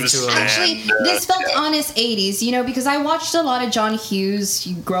honest. Actually, this felt honest 80s, you know, because I watched a lot of John Hughes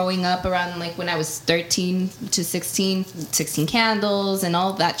growing up around like when I was 13 to 16 Candles and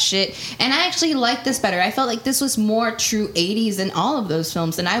all that shit. And I actually liked this better. I felt like this was more true 80s than all of those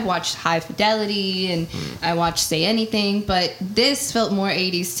films. And I watched High Fidelity and I watched Say Anything, but this felt more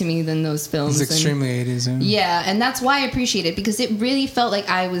 80s to me than those films. It's extremely 80s. Yeah, and that's why I appreciate it, because it really felt like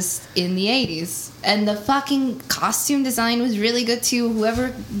I was in the 80s. And the fucking costume design was really good too.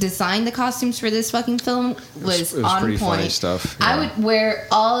 Whoever designed the costumes for this fucking film was it was on pretty point. funny stuff. I would wear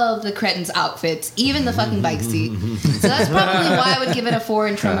all of the cretins' outfits, even the fucking bike seat. So that's probably why I would give it a 4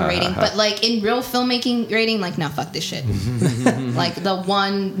 in trauma rating. But like in real filmmaking rating, like, no, fuck this shit. Like the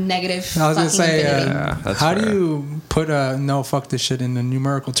one negative. I was gonna say, that's how fair. do you put no fuck this shit in the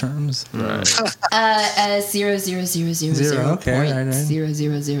numerical terms? Right. 0, 0, 0, 0, 0, Zero, okay, point right. 0,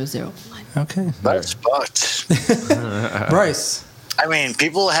 0, 0, 0. Okay, That's fucked. Bryce, I mean,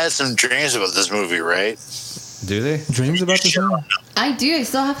 people had some dreams about this movie, right? Do they? dreams about this movie? I do. I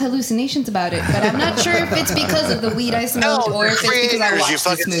still have hallucinations about it, but I'm not sure if it's because of the weed I smoked or if it's because I you watched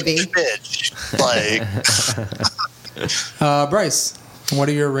fucking this movie. bitch. Like, Bryce, what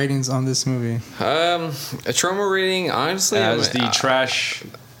are your ratings on this movie? A trauma rating, honestly. As the trash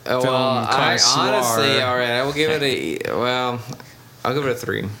well, film I connoisseur. honestly, all right, I will give it I'll give it a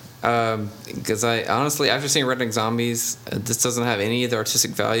 3. Because I honestly, after seeing Redneck Zombies, this doesn't have any of the artistic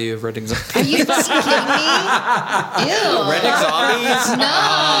value of Redneck Zombies. Are you fucking kidding me? Ew. Redneck Zombies? No.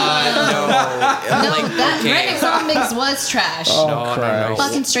 No. That Redneck Zombies was trash. No.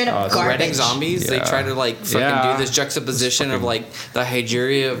 Fucking straight up garbage. Redneck Zombies, they try to like fucking do this juxtaposition of like the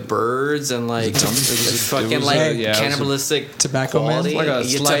hygeria of birds and like fucking like cannibalistic Tobacco quality. Man? Like a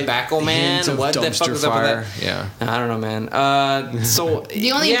slight Tobacco Man. hint of What the fuck dumpster was up with fire. that? Yeah. I don't know, man. So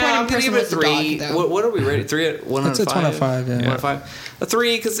The only important I'm gonna person give it a was the 3. dog, though. What are we rated? 3 at 1 out That's of a 5. 1 out of 5. Yeah. 1 out of 5. A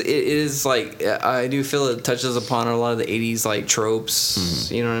 3 because it is like I do feel it touches upon a lot of the 80s like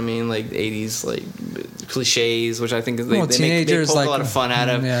tropes. You know what I mean? Like 80s like cliches, which I think they poke a lot of fun out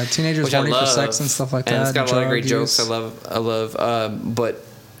of. Yeah, teenagers which I horny for love. sex and stuff like that. And it's got a lot of great drug use. jokes. I love. But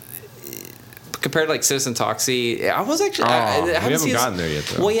compared to like Citizen Toxie, I was actually. I we haven't seen gotten there yet,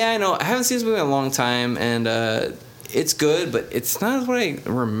 though. Well, yeah, I know. I haven't seen this movie in a long time, and it's good, but it's not what I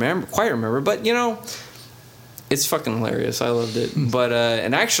quite remember. But you know, it's fucking hilarious. I loved it. But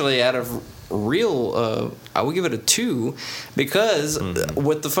and actually, out of real, I would give it a 2 because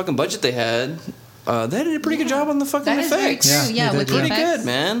with the fucking budget they had. They did a pretty good job on the fucking That is very effects. true. Yeah, with the pretty effects. good,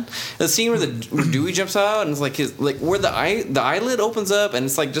 man. The scene where Dewey jumps out and it's like where the eyelid opens up and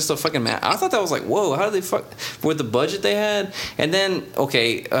it's like just a fucking mask. I thought that was like, whoa, how did they fuck with the budget they had? And then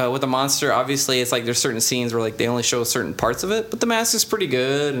with the monster, obviously it's like there's certain scenes where like they only show certain parts of it, but the mask is pretty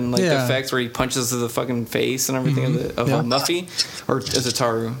good and like the effects where he punches to the fucking face and everything of Muffy, or is it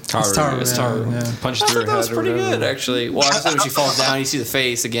Taru? It's Taru. Yeah. Punch I through her thought that was head or pretty whatever. good, actually. Well, obviously when she falls down, you see the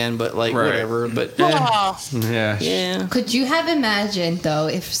face again, but like whatever. But Yeah. Could you have imagined, though,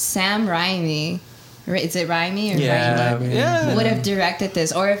 if Sam Raimi, is it Raimi or Raimi? Yeah. Would have directed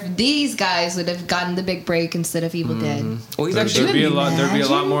this, or if these guys would have gotten the big break instead of Evil Dead? Well, he's There'd actually be a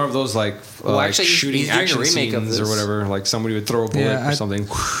lot more of those like actually, shooting he's doing a action remake of scenes this. or whatever. Like somebody would throw a bullet or something.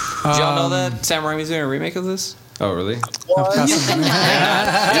 Did y'all know that Sam Raimi's doing a remake of this? Oh, really? Don't fucking play with me like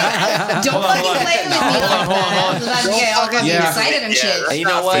that. I'll get excited and shit. And you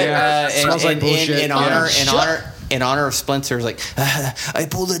know what? Smells like bullshit. In honor of Splinter's, like I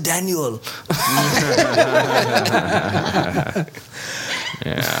pulled a Daniel.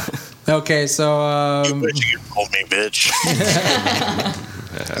 Yeah. Okay, so you told me, bitch.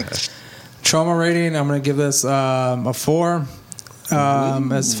 trauma rating, I'm gonna give this a 4.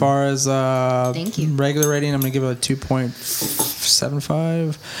 As far as Thank you. regular rating, I'm gonna give it a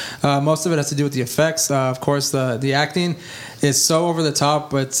 2.75. Most of it has to do with the effects, of course, the acting, is so over the top,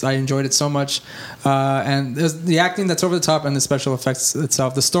 but I enjoyed it so much. And the acting that's over the top and the special effects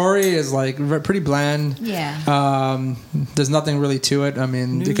itself. The story is like pretty bland. Yeah. There's nothing really to it. I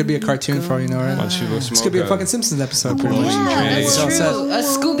mean, it could be a cartoon for all you know, right? This could be a fucking Simpsons episode, pretty much. Yeah, that's So true. sad. A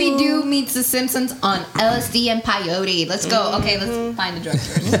Scooby-Doo meets The Simpsons on LSD and peyote. Let's go. Okay, let's find the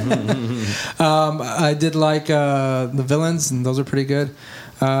drugs. I did like the villains, and those are pretty good.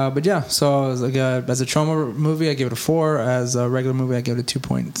 But yeah, so as a trauma movie, I give it a 4. As a regular movie, I give it a 2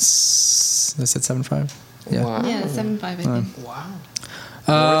 points. I said 7.5. Yeah. Wow. Yeah, 7.5, I think.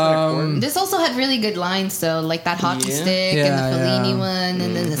 Wow. This also had really good lines, though, like that hockey stick and the Fellini one,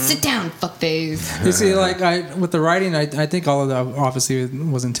 and then the sit down, fuckface. You see, like with the writing, I think all of that obviously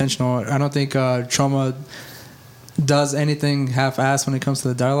was intentional. I don't think trauma does anything half-assed when it comes to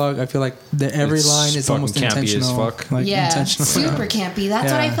the dialogue. I feel like every It's line is almost fucking campy as intentional. fuck. Like Yeah, intentional. super campy.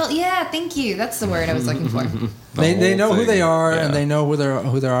 That's what I felt. Yeah, thank you. That's the word I was looking for. They know who they are, Yeah. and they know who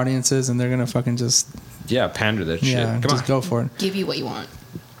their audience is, and they're gonna fucking just pander that shit. Come just on. go for it. Give you what you want.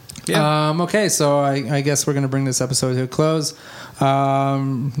 Okay, so I guess we're gonna bring this episode to a close.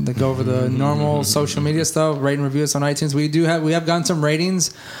 To go over the normal social media stuff, rate and review us on iTunes. We have gotten some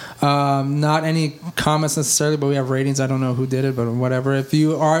ratings. Not any comments necessarily, but we have ratings. I don't know who did it, but whatever. If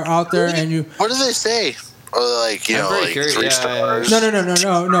you are out there and you, What do they say? Or like, you know, very like curious. 3 Yeah, stars?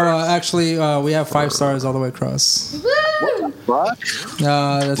 no. Actually, we have 5 stars all the way across. What?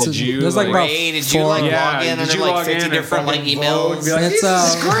 That's Did you, there's like about Ray, did you 4. like Yeah, log in did under you like log 50 in different and like fucking emails? vote? Be like, It's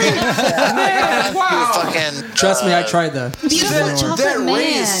Fucking, trust me, I tried that. Beautiful chocolate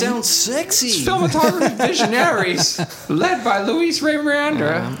man. sexy. Filmography visionaries led by Luis Ray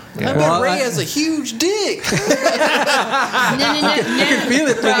Miranda. I bet Ray has a huge dick. No. I can feel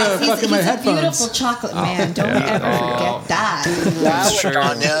it through the He's fucking my a headphones. beautiful chocolate man. Don't ever forget that. That's true.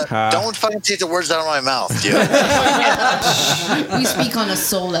 Anya, don't fucking take the words out of my mouth, dude. We speak on a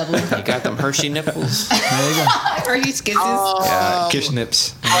soul level. You got them Hershey nipples. Are you kisses? Yeah, Kish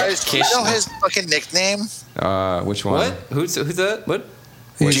Nips. Guys, you know his fucking nickname? Which one? What? Who's that? What?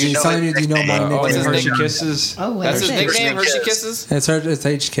 He's telling you, do you know my Oh, nickname? it's his Hershey nickname? Kisses. Oh, what That's is his it? nickname, Hershey Hershey Kisses. Kisses? It's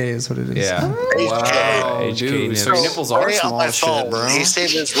HK is what it is. Yeah. Wow, HK dude. nips. So your nipples are Ray on small my as shit, phone. bro. He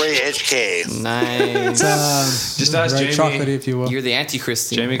saved his Ray HK. Nice. Just ask very Jamie. chocolatey, if you will. You're the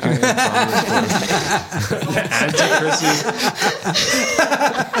Antichrist. Jamie can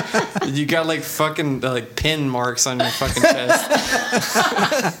You got like fucking like pin marks on your fucking chest.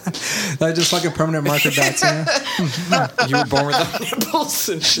 That's just fucking permanent marker dots. You were born with the nipples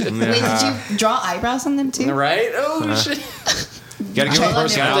and shit. Wait, did you draw eyebrows on them too? Right? Oh shit. You gotta give him Chola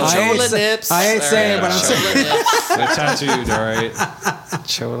personality. Chola nips. I ain't saying, but I'm saying. They're tattooed, all right.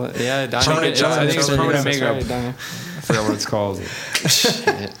 Chola. Yeah, Danya. Permanent- I think it's permanent That's makeup. right, Danya. I forgot what it's called.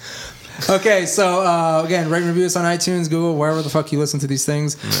 Okay, so again, rate and review us on iTunes, Google, wherever the fuck you listen to these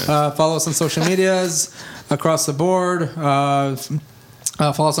things. Follow us on social medias across the board. Follow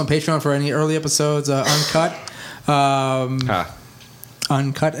us on Patreon for any early episodes, uncut.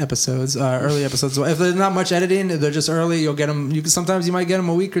 Uncut episodes, early episodes. If there's not much editing, they're just early. You'll get them. Sometimes you might get them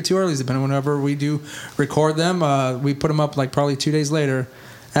a week or 2 early, depending on whenever we do record them. We put them up like probably 2 days later,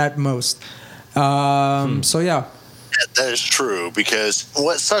 at most. So yeah. That is true, because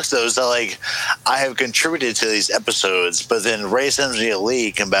what sucks though is that like I have contributed to these episodes, but then Ray sends me a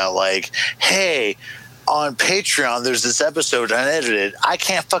leak about like, hey, on Patreon there's this episode unedited. I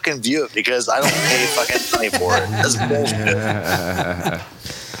can't fucking view it because I don't pay fucking money for it. That's bullshit.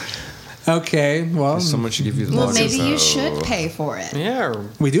 Okay, well, Someone should give you the Well, log, maybe you so- should pay for it. Yeah.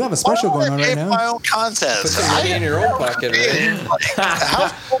 we do have a special Why going would on I right pay for my now. own content? Put some money in your own pocket, right? How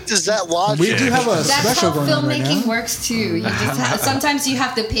the fuck does that logic? We do have a That's special how going on right filmmaking now. works too. You just sometimes you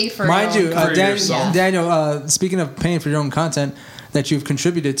have to pay for. Mind your you, own content. Daniel, speaking of paying for your own content that you've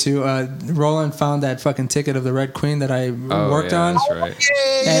contributed to, Roland found that fucking ticket of the Red Queen that I worked on. That's right.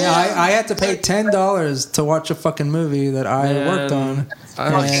 And I had to pay $10 to watch a fucking movie that I worked on.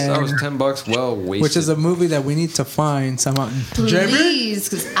 That was $10 well wasted. Which is a movie that we need to find somehow. Please,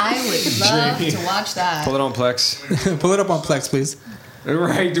 because I would love to watch that. Pull it on Plex. Pull it up on Plex, please.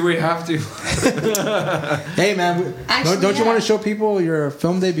 Right? Do we have to? Hey, man, Actually, don't you yeah. want to show people your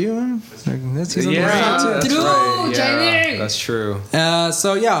film debut? Like, that's he's on the Yeah, radio, too. that's right. Jamie! Yeah, that's true.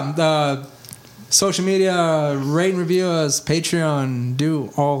 So yeah, social media, rate and review us, Patreon,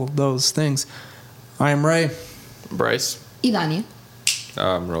 do all those things. I am Ray, Bryce. Idania.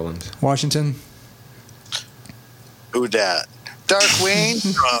 Roland. Washington. Who dat? Darkwing.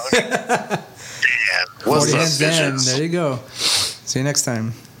 Dan. What's 40 up, hands down. bitches? There you go. See you next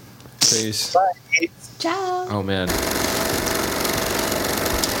time. Peace. Bye. Ciao. Oh man.